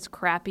exposed to his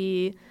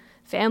crappy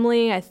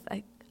family? I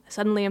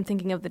suddenly am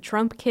thinking of the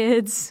Trump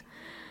kids.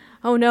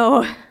 Oh,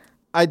 no.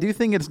 I do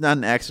think it's not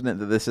an accident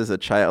that this is a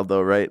child,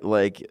 though, right?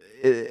 Like,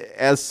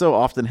 as so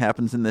often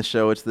happens in this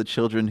show, it's the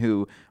children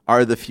who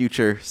are the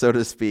future, so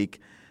to speak.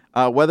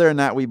 Whether or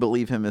not we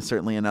believe him is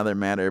certainly another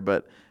matter,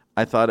 but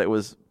I thought it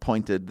was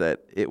pointed that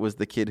it was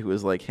the kid who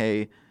was like,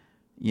 hey,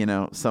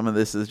 some of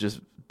this is just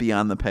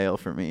beyond the pale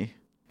for me.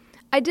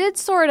 I did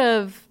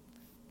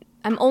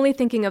I'm only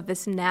thinking of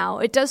this now.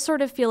 It does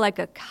sort of feel like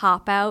a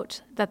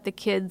cop-out that the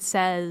kid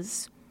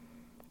says,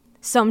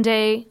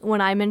 someday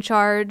when I'm in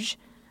charge,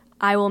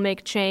 I will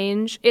make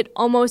change. It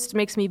almost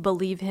makes me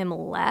believe him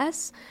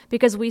less,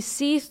 because we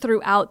see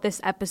throughout this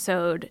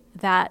episode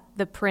that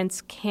the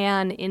prince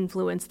can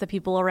influence the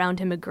people around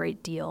him a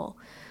great deal.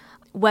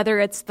 Whether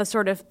it's the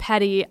sort of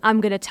petty,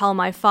 I'm going to tell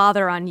my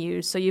father on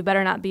you, so you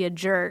better not be a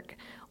jerk,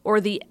 or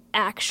the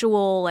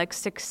actual, like,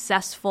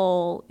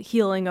 successful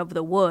healing of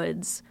the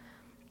woods.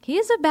 He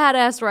is a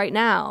badass right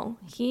now.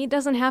 He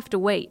doesn't have to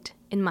wait,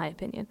 in my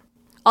opinion.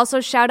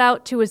 Also, shout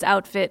out to his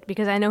outfit,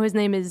 because I know his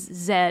name is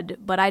Zed,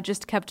 but I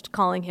just kept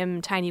calling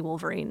him Tiny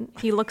Wolverine.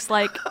 He looks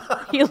like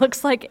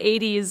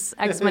 80s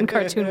X-Men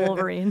cartoon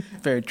Wolverine.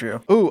 Very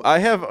true. Ooh, I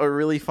have a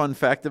really fun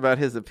fact about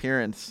his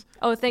appearance.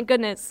 Oh, thank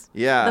goodness.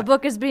 Yeah. The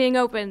book is being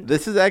opened.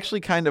 This is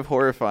actually kind of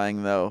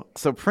horrifying, though.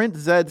 So Prince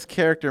Zed's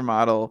character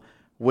model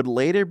would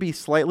later be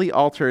slightly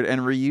altered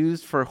and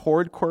reused for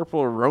Horde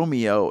Corporal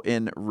Romeo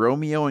in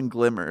Romeo and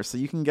Glimmer. So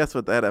you can guess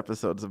what that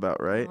episode's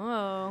about, right?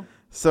 Oh.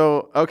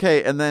 So,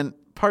 okay, and then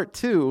part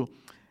 2,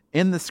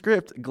 in the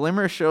script,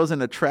 Glimmer shows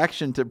an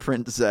attraction to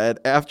Prince Zed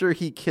after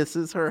he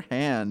kisses her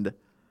hand.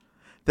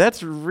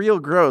 That's real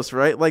gross,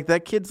 right? Like,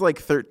 that kid's like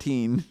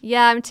 13.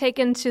 Yeah, I'm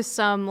taken to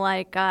some,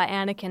 like,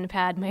 Anakin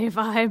Padme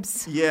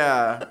vibes.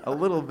 Yeah, a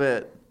little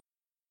bit.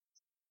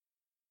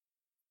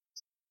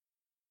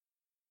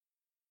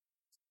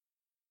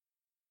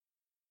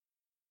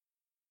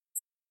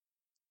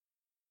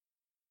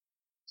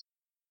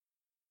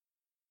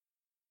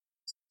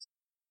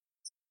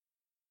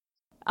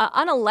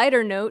 On a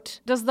lighter note,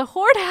 does the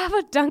Horde have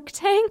a dunk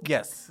tank?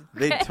 Yes.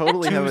 They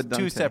totally have a dunk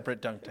Two tank.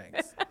 separate dunk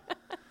tanks.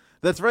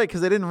 That's right, because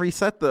they didn't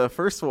reset the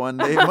first one.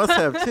 They must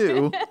have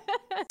 2.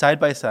 Side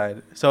by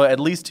side. So at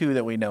least 2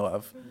 that we know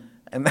of.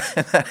 And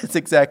that is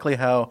exactly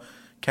how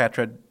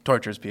Catra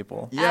tortures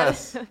people.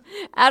 Yes.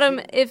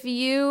 Adam, if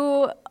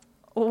you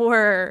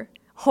were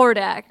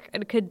Hordak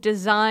and could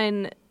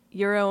design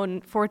your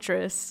own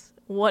fortress,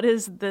 what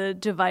is the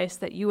device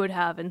that you would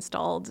have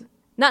installed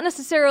Not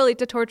necessarily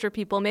to torture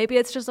people. Maybe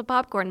it's just a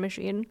popcorn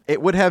machine.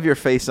 It would have your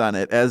face on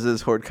it, as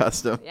is Horde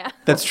Custom. Yeah.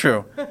 That's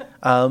true.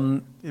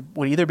 It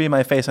would either be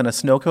my face on a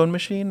snow cone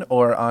machine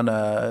or on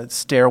a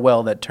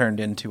stairwell that turned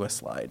into a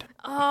slide.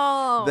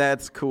 Oh.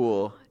 That's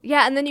cool.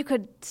 Yeah, and then you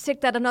could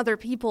stick that on other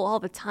people all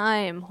the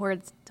time,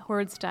 horde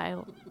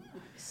style.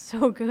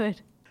 So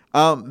good.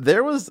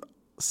 There was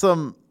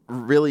some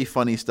really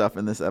funny stuff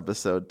in this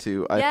episode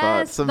too.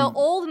 I thought the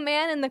old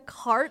man in the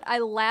cart. I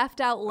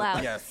laughed out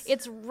loud. Yes.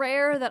 It's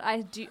rare that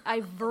I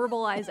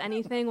verbalize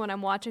anything when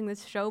I'm watching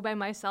this show by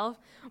myself.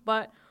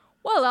 But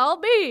I'll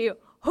be.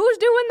 Who's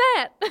doing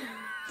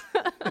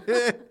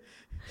that?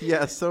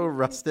 Yeah, so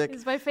rustic.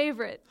 It's my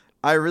favorite.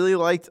 I really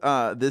liked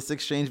this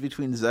exchange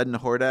between Zed and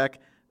Hordak.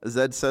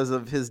 Zed says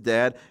of his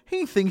dad,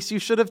 he thinks you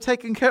should have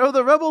taken care of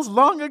the rebels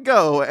long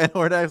ago. And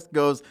Hordak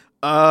goes,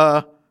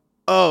 oh.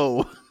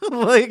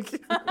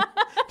 Like,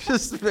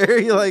 just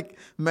very, like,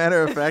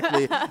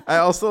 matter-of-factly. I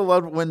also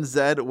loved when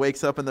Zed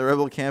wakes up in the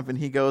rebel camp and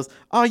he goes,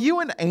 are you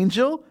an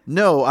angel?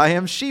 No, I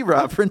am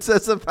She-Ra,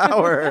 Princess of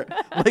Power.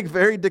 Like,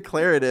 very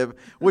declarative,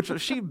 which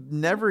she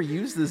never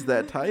uses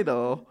that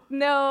title.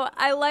 No,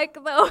 I like,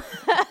 though,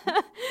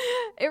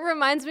 it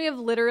reminds me of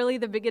literally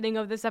the beginning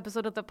of this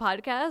episode of the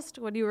podcast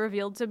when you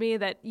revealed to me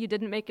that you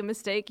didn't make a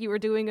mistake, you were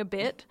doing a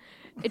bit.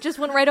 It just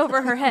went right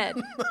over her head.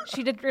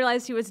 She didn't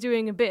realize he was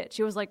doing a bit.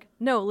 She was like,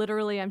 no,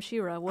 literally, I'm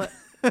She-Ra. What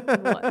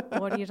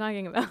are you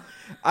talking about?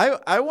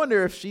 I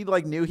wonder if she,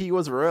 like, knew he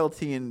was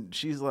royalty and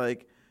she's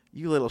like,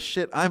 you little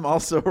shit, I'm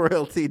also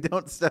royalty.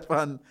 Don't step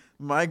on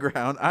my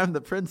ground. I'm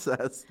the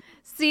princess.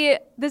 See,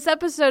 this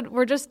episode,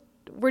 we're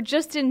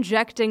just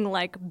injecting,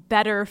 like,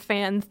 better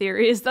fan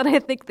theories than I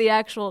think the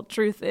actual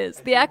truth is.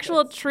 The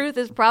actual truth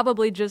is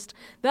probably just,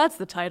 that's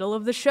the title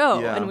of the show,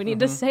 and we need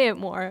to say it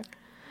more.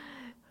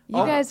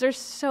 You guys are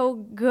so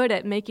good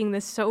at making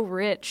this so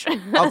rich.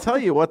 I'll tell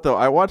you what, though.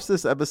 I watched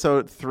this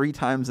episode 3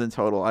 times in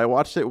total. I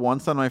watched it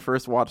once on my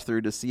first watch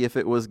through to see if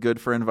it was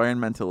good for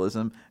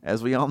environmentalism.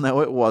 As we all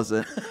know, it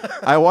wasn't.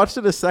 I watched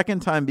it a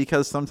second time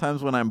because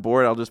sometimes when I'm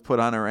bored, I'll just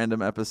put on a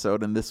random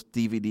episode, and this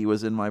DVD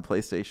was in my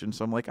PlayStation.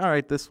 So I'm like, all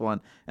right, this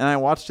one. And I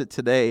watched it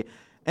today.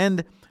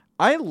 And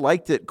I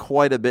liked it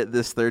quite a bit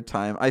this third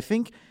time. I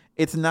think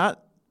it's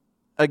not,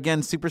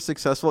 again, super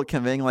successful at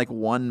conveying like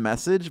one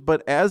message,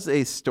 but as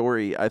a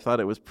story, I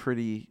thought it was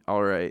pretty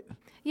all right.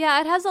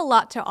 Yeah, it has a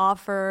lot to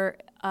offer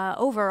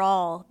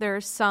overall.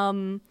 There's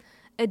some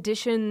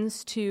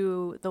additions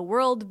to the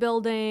world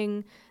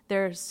building.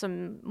 There's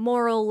some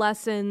moral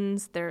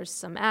lessons. There's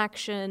some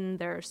action.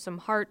 There's some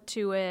heart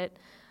to it.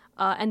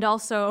 And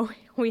also,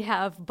 we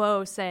have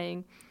Bo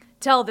saying,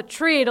 tell the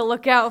tree to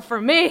look out for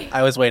me.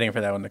 I was waiting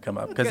for that one to come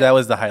up because that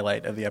was the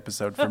highlight of the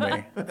episode for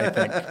me, I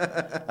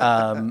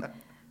think.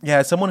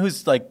 Yeah, someone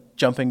who's like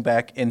jumping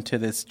back into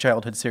this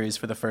childhood series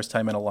for the first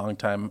time in a long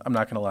time, I'm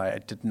not going to lie, I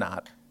did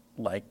not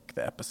like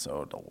the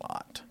episode a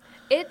lot.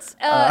 It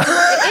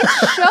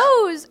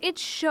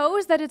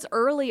shows that it's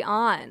early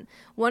on.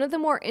 One of the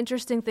more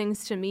interesting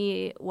things to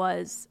me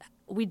was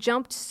we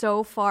jumped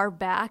so far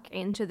back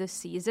into the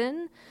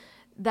season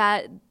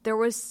that there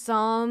was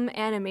some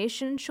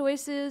animation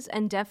choices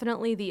and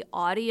definitely the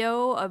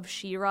audio of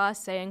She-Ra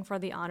saying for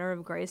the honor of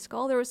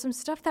Grayskull. There was some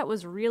stuff that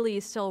was really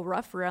still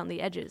rough around the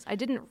edges. I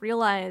didn't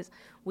realize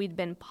we'd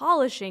been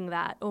polishing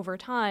that over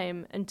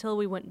time until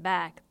we went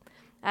back.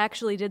 I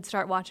actually did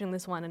start watching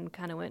this one and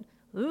kind of went,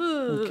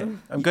 ooh. Okay.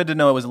 I'm good to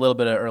know it was a little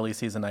bit of early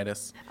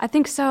seasonitis. I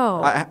think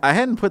so. I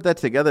hadn't put that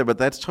together, but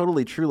that's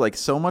totally true. Like,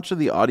 so much of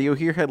the audio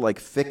here had like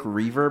thick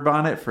reverb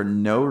on it for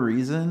no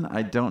reason.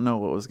 I don't know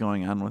what was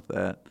going on with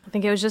that. I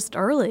think it was just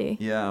early.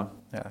 Yeah.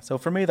 Yeah. So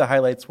for me, the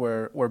highlights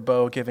were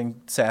Bo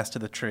giving sass to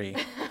the tree.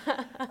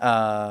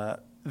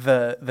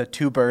 The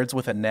 2 birds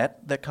with a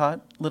net that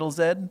caught little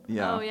Zed.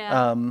 Yeah. Oh,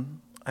 yeah.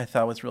 I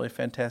thought was really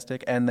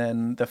fantastic. And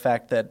then the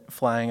fact that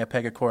flying a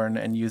pegacorn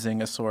and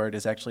using a sword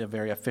is actually a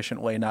very efficient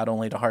way not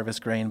only to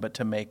harvest grain, but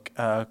to make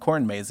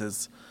corn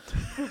mazes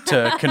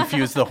to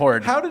confuse the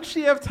horde. How did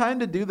she have time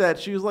to do that?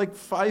 She was like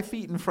 5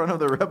 feet in front of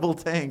the rebel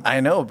tank. I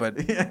know,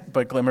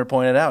 but Glimmer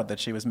pointed out that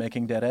she was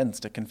making dead ends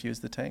to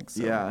confuse the tanks.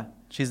 So yeah.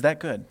 She's that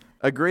good.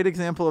 A great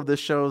example of this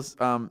show's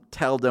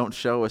tell, don't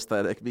show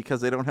aesthetic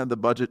because they don't have the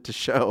budget to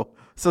show.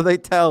 So they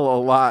tell a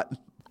lot.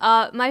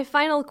 My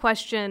final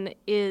question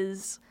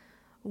is,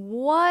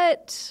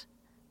 what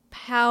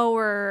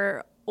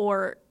power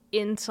or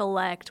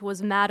intellect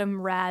was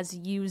Madame Raz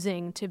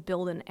using to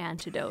build an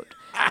antidote?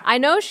 I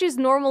know she's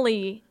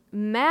normally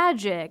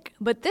magic,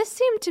 but this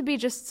seemed to be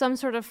just some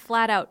sort of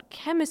flat-out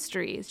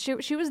chemistry.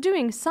 She was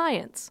doing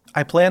science.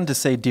 I planned to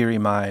say Deary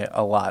Mai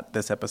a lot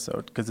this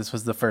episode because this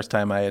was the first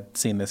time I had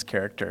seen this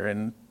character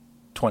in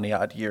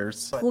 20-odd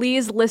years.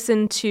 Please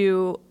listen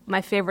to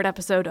my favorite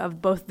episode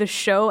of both the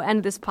show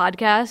and this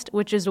podcast,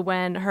 which is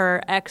when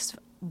her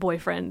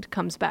ex-boyfriend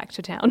comes back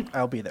to town.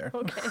 I'll be there.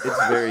 Okay.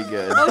 It's very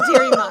good. Oh,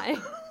 dearie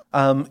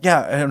my.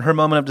 Yeah, and her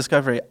moment of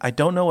discovery, I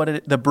don't know what it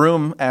is. The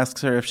broom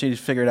asks her if she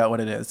figured out what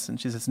it is, and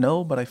she says,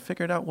 no, but I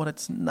figured out what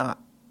it's not.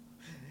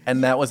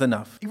 And that was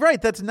enough. Right,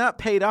 that's not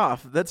paid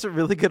off. That's a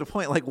really good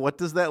point. Like, what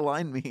does that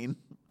line mean?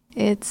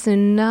 It's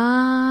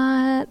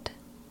not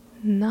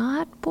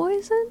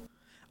poison?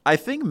 I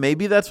think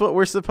maybe that's what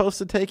we're supposed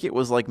to take. It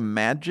was like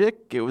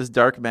magic. It was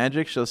dark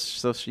magic, so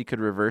she could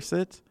reverse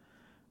it.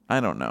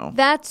 I don't know.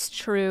 That's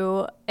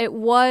true. It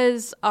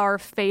was our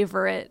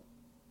favorite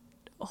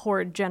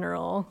Horde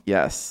general.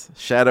 Yes.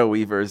 Shadow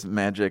Weaver's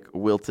magic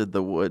wilted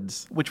the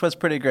woods. Which was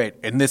pretty great.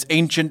 In this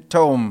ancient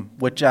tome,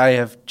 which I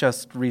have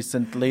just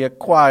recently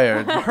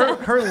acquired.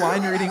 Her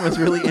line reading was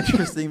really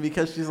interesting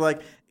because she's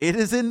like, it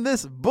is in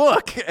this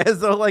book, as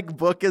though like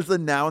book is a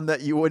noun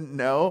that you wouldn't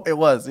know. It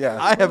was, yeah.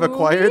 I have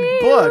acquired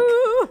book.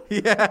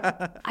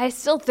 Yeah. I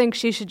still think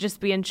she should just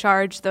be in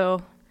charge,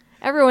 though.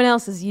 Everyone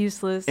else is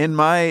useless. In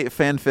my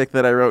fanfic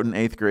that I wrote in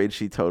 8th grade,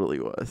 she totally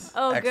was.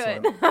 Oh,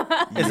 Excellent. good.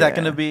 Is that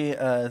going to be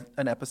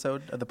an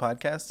episode of the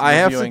podcast? I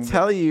have to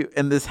tell you,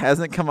 and this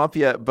hasn't come up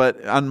yet,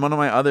 but on one of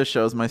my other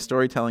shows, my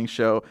storytelling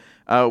show,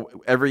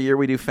 every year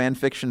we do Fan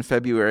Fiction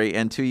February,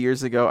 and 2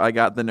 years ago I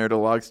got the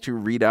Nerdologues to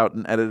read out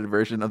an edited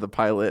version of the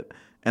pilot,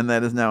 and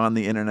that is now on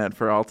the internet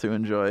for all to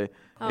enjoy.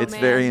 Oh, it's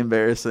man. very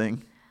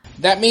embarrassing.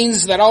 That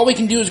means that all we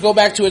can do is go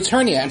back to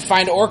Eternia and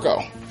find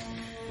Orko.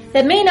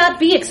 That may not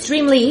be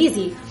extremely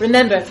easy.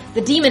 Remember,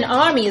 the demon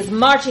army is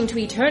marching to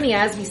Eternia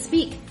as we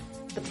speak.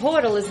 The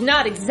portal is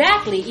not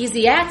exactly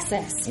easy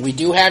access. We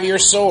do have your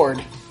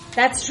sword.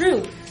 That's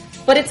true,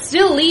 but it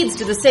still leads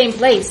to the same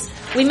place.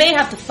 We may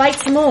have to fight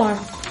some more.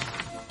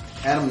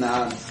 Adam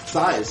nods.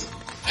 Size.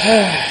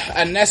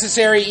 A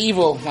necessary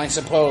evil, I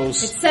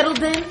suppose. It's settled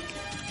then?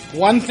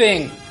 One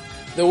thing,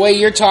 the way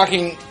you're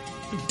talking,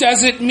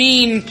 does it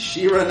mean...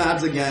 She-Ra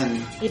nods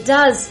again. It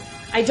does.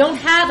 I don't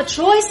have a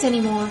choice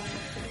anymore.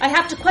 I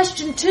have to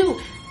question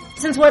too,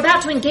 since we're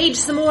about to engage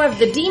some more of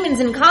the demons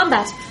in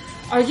combat.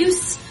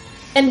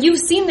 And you've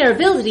seen their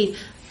ability.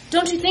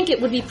 Don't you think it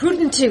would be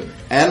prudent to...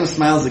 Adam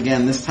smiles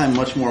again, this time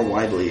much more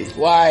widely.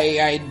 Why,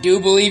 I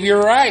do believe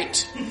you're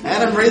right.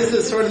 Adam raises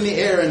his sword in the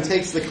air and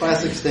takes the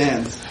classic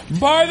stance.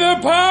 By the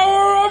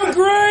power of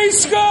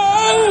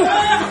Grayskull!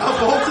 A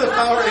bolt of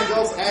power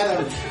engulfs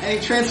Adam, and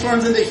he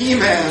transforms into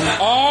He-Man.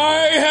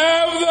 I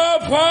have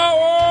the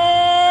power!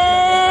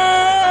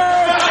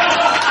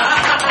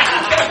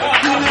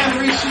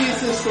 He-Man resheathes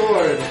his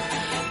sword.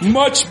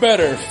 Much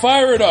better.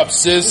 Fire it up,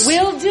 sis.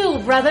 Will do,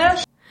 brother.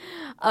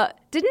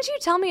 Didn't you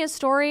tell me a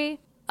story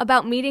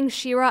about meeting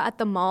She-Ra at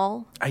the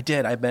mall? I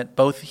did. I met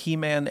both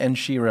He-Man and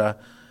She-Ra.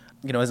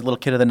 You know, as a little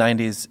kid of the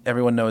 90s,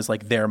 everyone knows,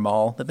 like, their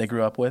mall that they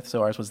grew up with.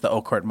 So ours was the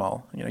Oakcourt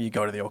Mall. You know, you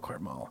go to the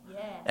Oakcourt Mall.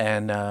 Yeah.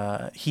 And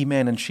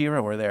He-Man and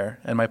She-Ra were there.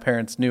 And my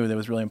parents knew that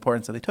was really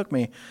important, so they took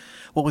me.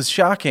 What was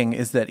shocking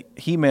is that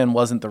He-Man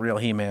wasn't the real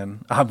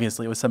He-Man.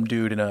 Obviously, it was some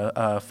dude in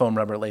a foam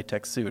rubber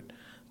latex suit.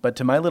 But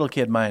to my little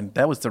kid mind,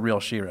 that was the real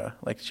She-Ra.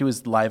 Like, she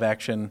was live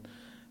action,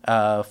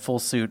 full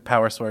suit,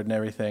 power sword and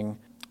everything.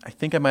 I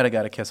think I might have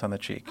got a kiss on the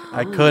cheek.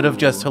 I could have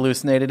just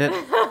hallucinated it.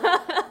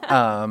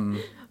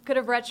 Could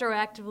have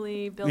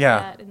retroactively built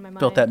that in my mind.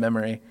 Built that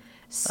memory.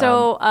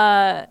 So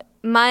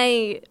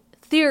my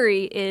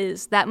theory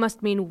is that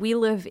must mean we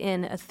live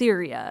in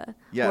Etheria,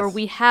 where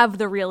we have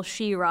the real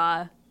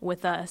She-Ra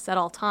with us at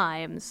all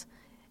times.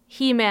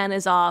 He-Man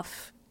is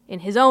off in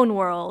his own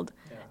world,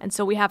 and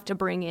so we have to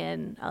bring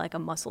in like a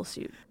muscle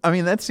suit. I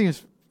mean, that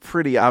seems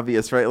pretty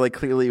obvious, right? Like,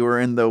 clearly we're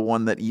in the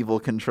one that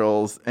evil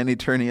controls, and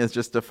Eternia is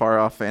just a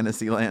far-off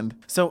fantasy land.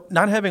 So,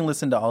 not having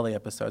listened to all the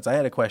episodes, I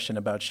had a question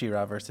about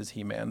She-Ra versus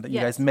He-Man that you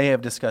guys may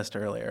have discussed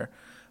earlier.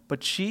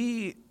 But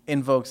she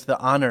invokes the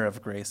honor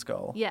of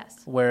Grayskull.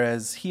 Yes.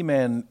 Whereas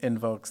He-Man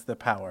invokes the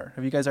power.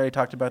 Have you guys already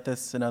talked about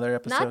this in other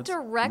episodes?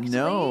 Not directly.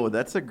 No,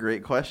 that's a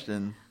great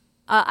question.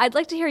 I'd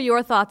like to hear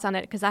your thoughts on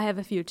it, because I have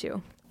a few,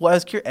 too. Well, I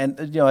was curious, and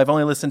you know, I've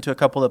only listened to a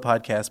couple of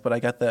podcasts, but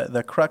I got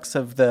the crux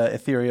of the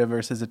Etheria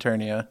versus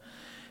Eternia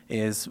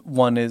is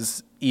one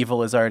is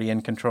evil is already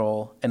in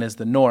control and is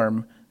the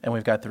norm, and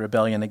we've got the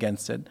rebellion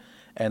against it.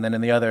 And then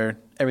in the other,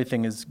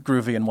 everything is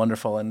groovy and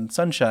wonderful and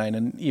sunshine,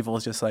 and evil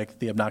is just like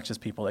the obnoxious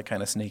people that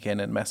kind of sneak in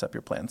and mess up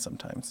your plans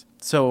sometimes.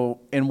 So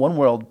in one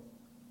world,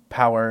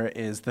 power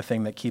is the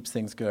thing that keeps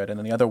things good, and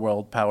in the other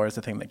world, power is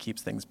the thing that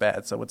keeps things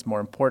bad. So what's more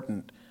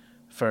important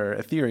for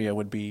Etheria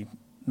would be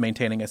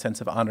maintaining a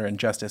sense of honor and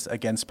justice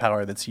against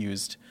power that's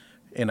used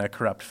in a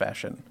corrupt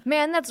fashion.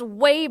 Man, that's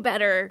way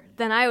better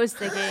than I was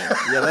thinking.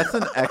 Yeah, that's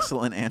an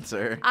excellent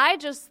answer. I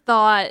just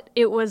thought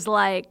it was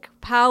like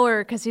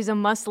power because he's a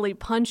muscly,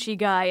 punchy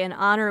guy, and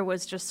honor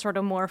was just sort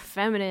of more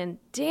feminine.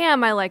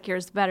 Damn, I like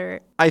yours better.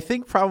 I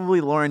think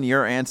probably, Lauren,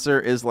 your answer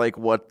is like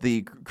what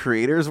the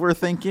creators were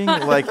thinking.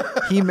 Like,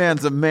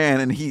 He-Man's a man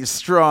and he's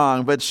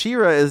strong, but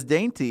She-Ra is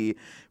dainty.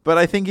 But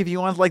I think if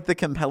you want like the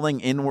compelling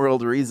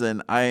in-world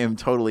reason, I am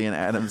totally in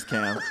Adam's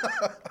camp.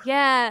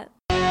 Yeah.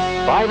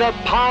 By the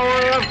power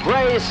of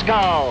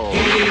Grayskull.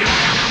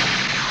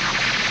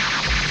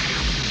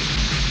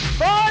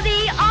 For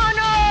the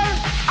honor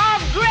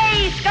of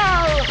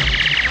Grayskull.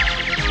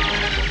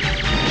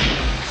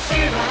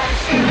 She-Ra,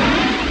 She-Ra.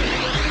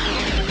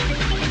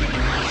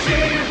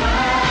 She-Ra.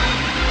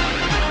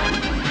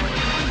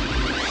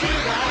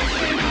 She-Ra.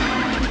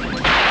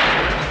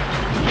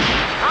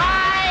 I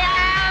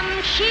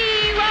am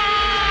She-Ra.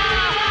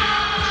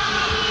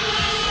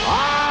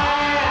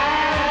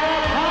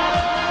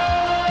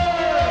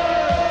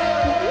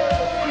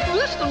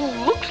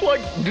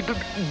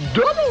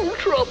 Double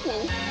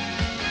trouble.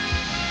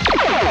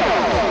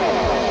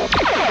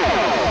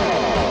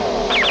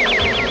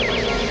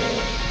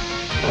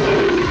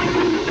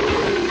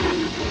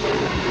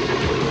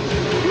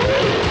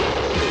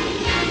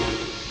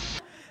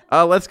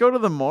 Let's go to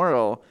the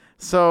moral.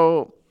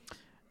 So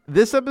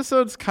this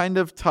episode's kind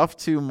of tough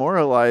to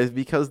moralize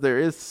because there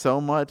is so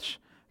much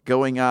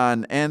going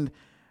on. And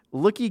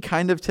Lookie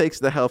kind of takes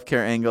the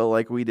healthcare angle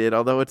like we did,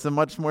 although it's a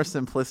much more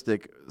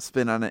simplistic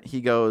spin on it.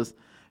 He goes,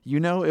 you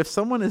know, if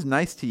someone is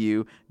nice to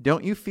you,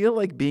 don't you feel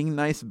like being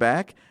nice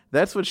back?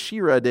 That's what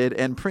She-Ra did,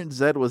 and Prince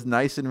Zed was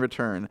nice in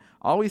return.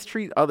 Always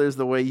treat others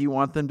the way you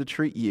want them to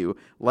treat you.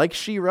 Like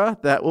She-Ra,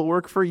 that will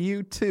work for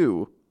you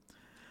too.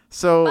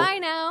 So Bye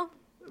now.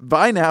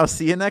 Bye now.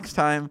 See you next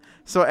time.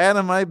 So,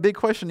 Adam, my big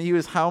question to you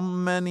is how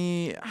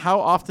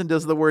often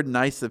does the word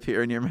nice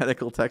appear in your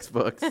medical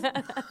textbooks?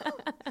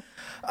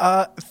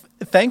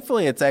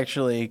 Thankfully, it's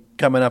actually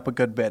coming up a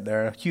good bit.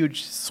 There are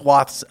huge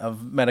swaths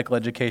of medical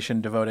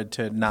education devoted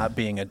to not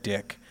being a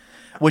dick,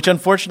 which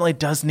unfortunately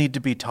does need to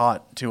be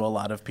taught to a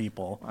lot of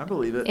people. I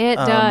believe it. It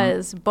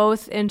does,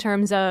 both in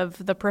terms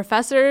of the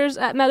professors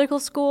at medical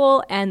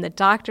school and the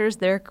doctors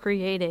they're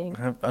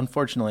creating.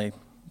 Unfortunately,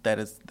 that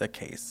is the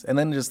case. And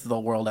then just the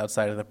world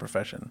outside of the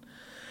profession.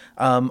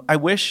 I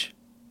wish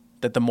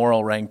that the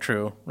moral rang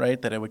true, right?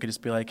 That we could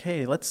just be like,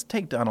 hey, let's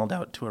take Donald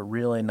out to a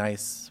really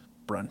nice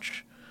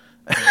brunch.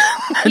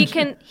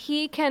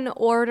 He can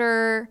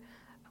order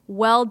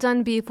well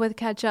done beef with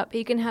ketchup.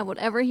 He can have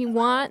whatever he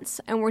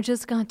wants, and we're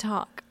just going to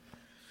talk.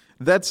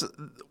 That's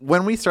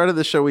when we started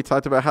the show, we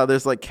talked about how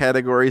there's like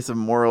categories of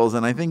morals.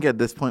 And I think at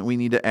this point we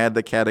need to add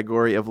the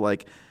category of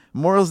like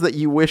morals that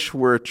you wish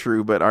were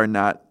true but are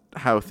not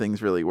how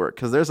things really work,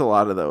 because there's a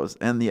lot of those,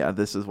 and yeah,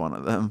 this is one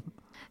of them.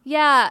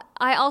 Yeah,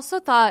 I also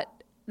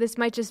thought this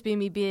might just be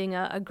me being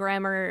a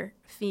grammar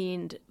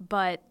fiend,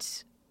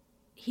 but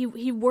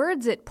he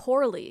words it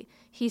poorly.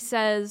 He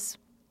says,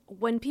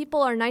 when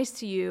people are nice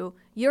to you,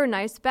 you're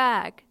nice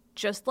back,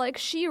 just like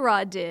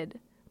She-Ra did.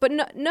 But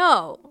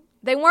no,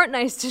 they weren't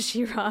nice to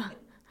She-Ra.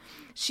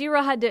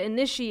 She-Ra had to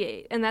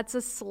initiate, and that's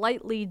a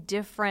slightly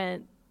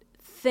different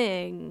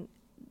thing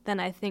than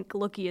I think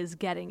Lookie is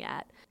getting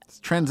at. It's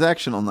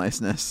transactional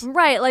niceness.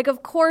 Right. Like,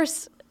 of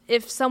course,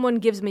 if someone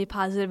gives me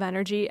positive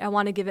energy, I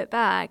want to give it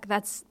back.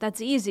 That's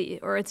easy,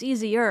 or it's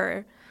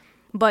easier.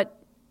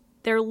 But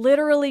they're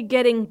literally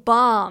getting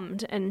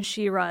bombed, and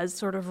She-Ra's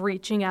sort of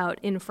reaching out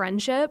in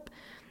friendship.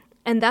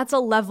 And that's a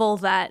level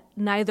that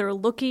neither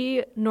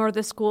Lookie nor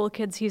the school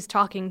kids he's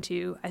talking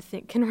to, I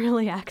think, can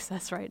really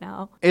access right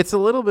now. It's a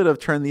little bit of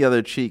turn the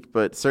other cheek,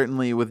 but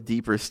certainly with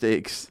deeper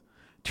stakes.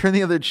 Turn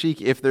the other cheek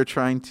if they're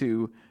trying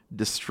to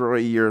destroy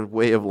your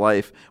way of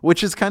life,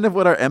 which is kind of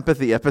what our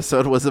empathy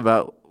episode was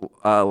about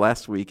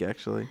last week,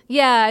 actually.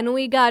 Yeah, and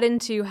we got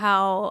into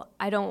how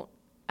I don't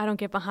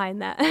get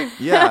behind that.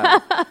 Yeah,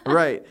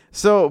 right.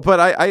 So, but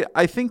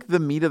I think the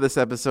meat of this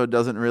episode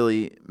doesn't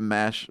really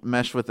mesh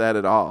with that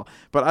at all.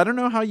 But I don't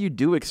know how you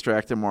do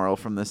extract a moral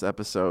from this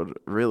episode,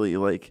 really.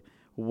 Like,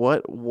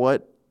 what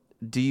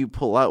do you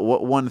pull out?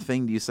 What one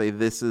thing do you say,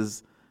 this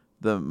is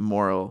the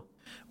moral?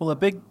 Well,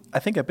 I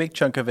think a big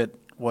chunk of it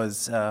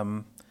was,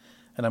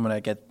 and I'm going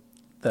to get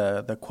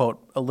the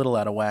quote a little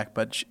out of whack,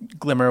 but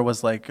Glimmer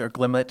was like, or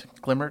Glimmer,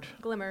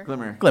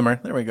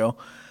 there we go.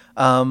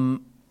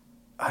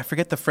 I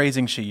forget the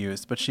phrasing she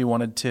used, but she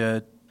wanted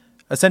to,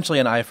 essentially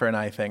an eye for an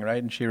eye thing,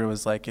 right? And She-Ra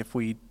was like, if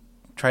we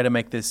try to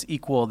make this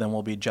equal, then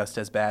we'll be just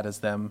as bad as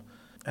them.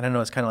 And I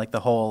know it's kind of like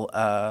the whole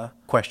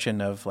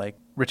question of like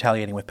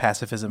retaliating with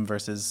pacifism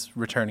versus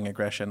returning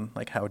aggression.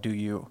 Like, how do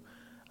you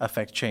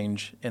affect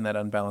change in that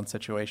unbalanced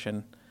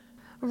situation?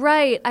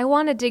 Right. I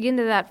want to dig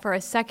into that for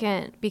a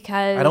second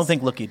because I don't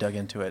think Lookie dug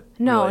into it.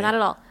 No, really. not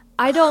at all.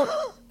 I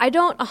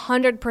don't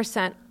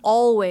 100%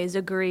 always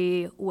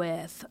agree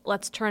with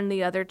let's turn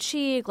the other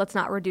cheek, let's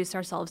not reduce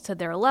ourselves to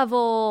their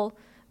level,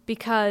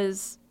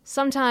 because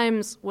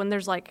sometimes when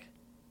there's like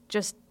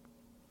just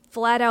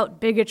flat out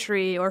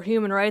bigotry or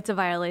human rights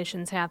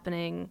violations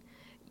happening,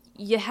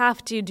 you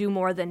have to do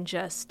more than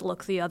just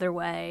look the other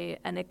way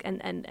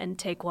and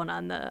take one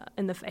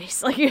in the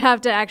face. Like, you have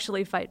to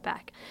actually fight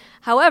back.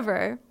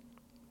 However,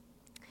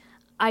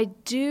 I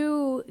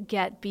do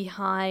get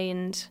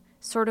behind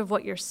sort of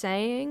what you're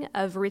saying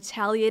of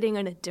retaliating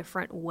in a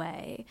different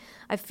way.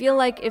 I feel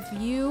like if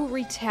you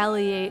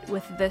retaliate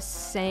with the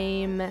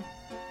same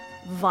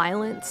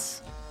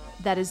violence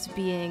that is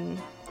being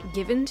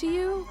given to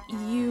you,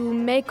 you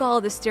make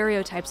all the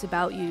stereotypes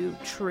about you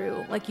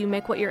true. Like, you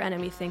make what your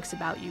enemy thinks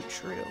about you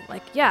true.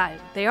 Like, yeah,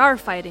 they are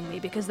fighting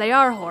me because they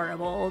are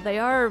horrible, they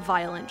are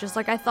violent, just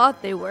like I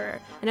thought they were.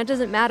 And it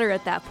doesn't matter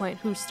at that point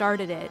who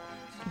started it.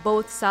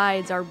 Both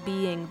sides are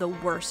being the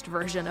worst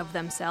version of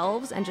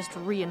themselves and just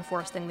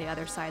reinforcing the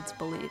other side's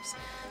beliefs.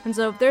 And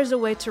so if there's a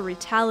way to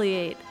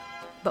retaliate,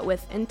 but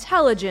with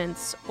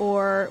intelligence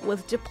or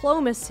with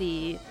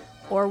diplomacy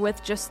or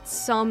with just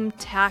some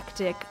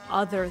tactic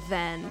other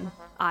than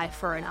eye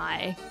for an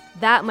eye,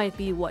 that might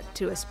be what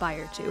to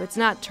aspire to. It's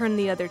not turn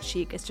the other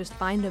cheek, it's just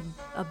find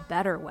a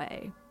better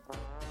way.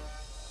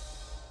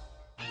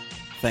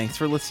 Thanks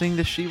for listening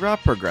to She-Ra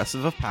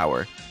Progressive of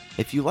Power.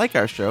 If you like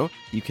our show,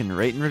 you can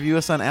rate and review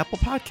us on Apple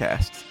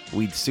Podcasts.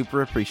 We'd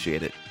super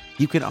appreciate it.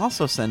 You can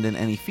also send in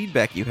any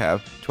feedback you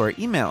have to our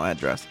email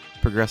address,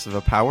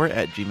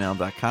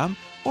 progressiveofpower@gmail.com,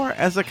 or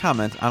as a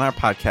comment on our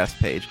podcast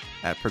page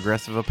at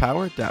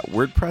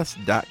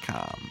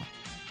progressiveofpower.wordpress.com.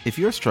 If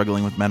you're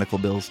struggling with medical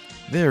bills,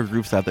 there are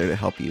groups out there to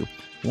help you.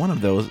 One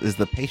of those is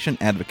the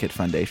Patient Advocate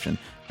Foundation,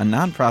 a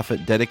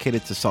nonprofit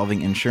dedicated to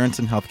solving insurance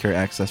and healthcare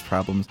access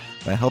problems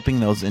by helping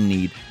those in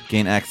need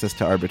gain access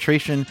to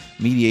arbitration,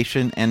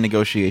 mediation, and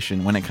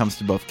negotiation when it comes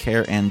to both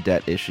care and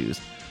debt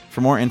issues. For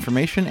more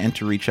information and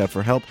to reach out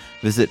for help,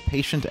 visit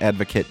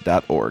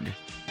patientadvocate.org.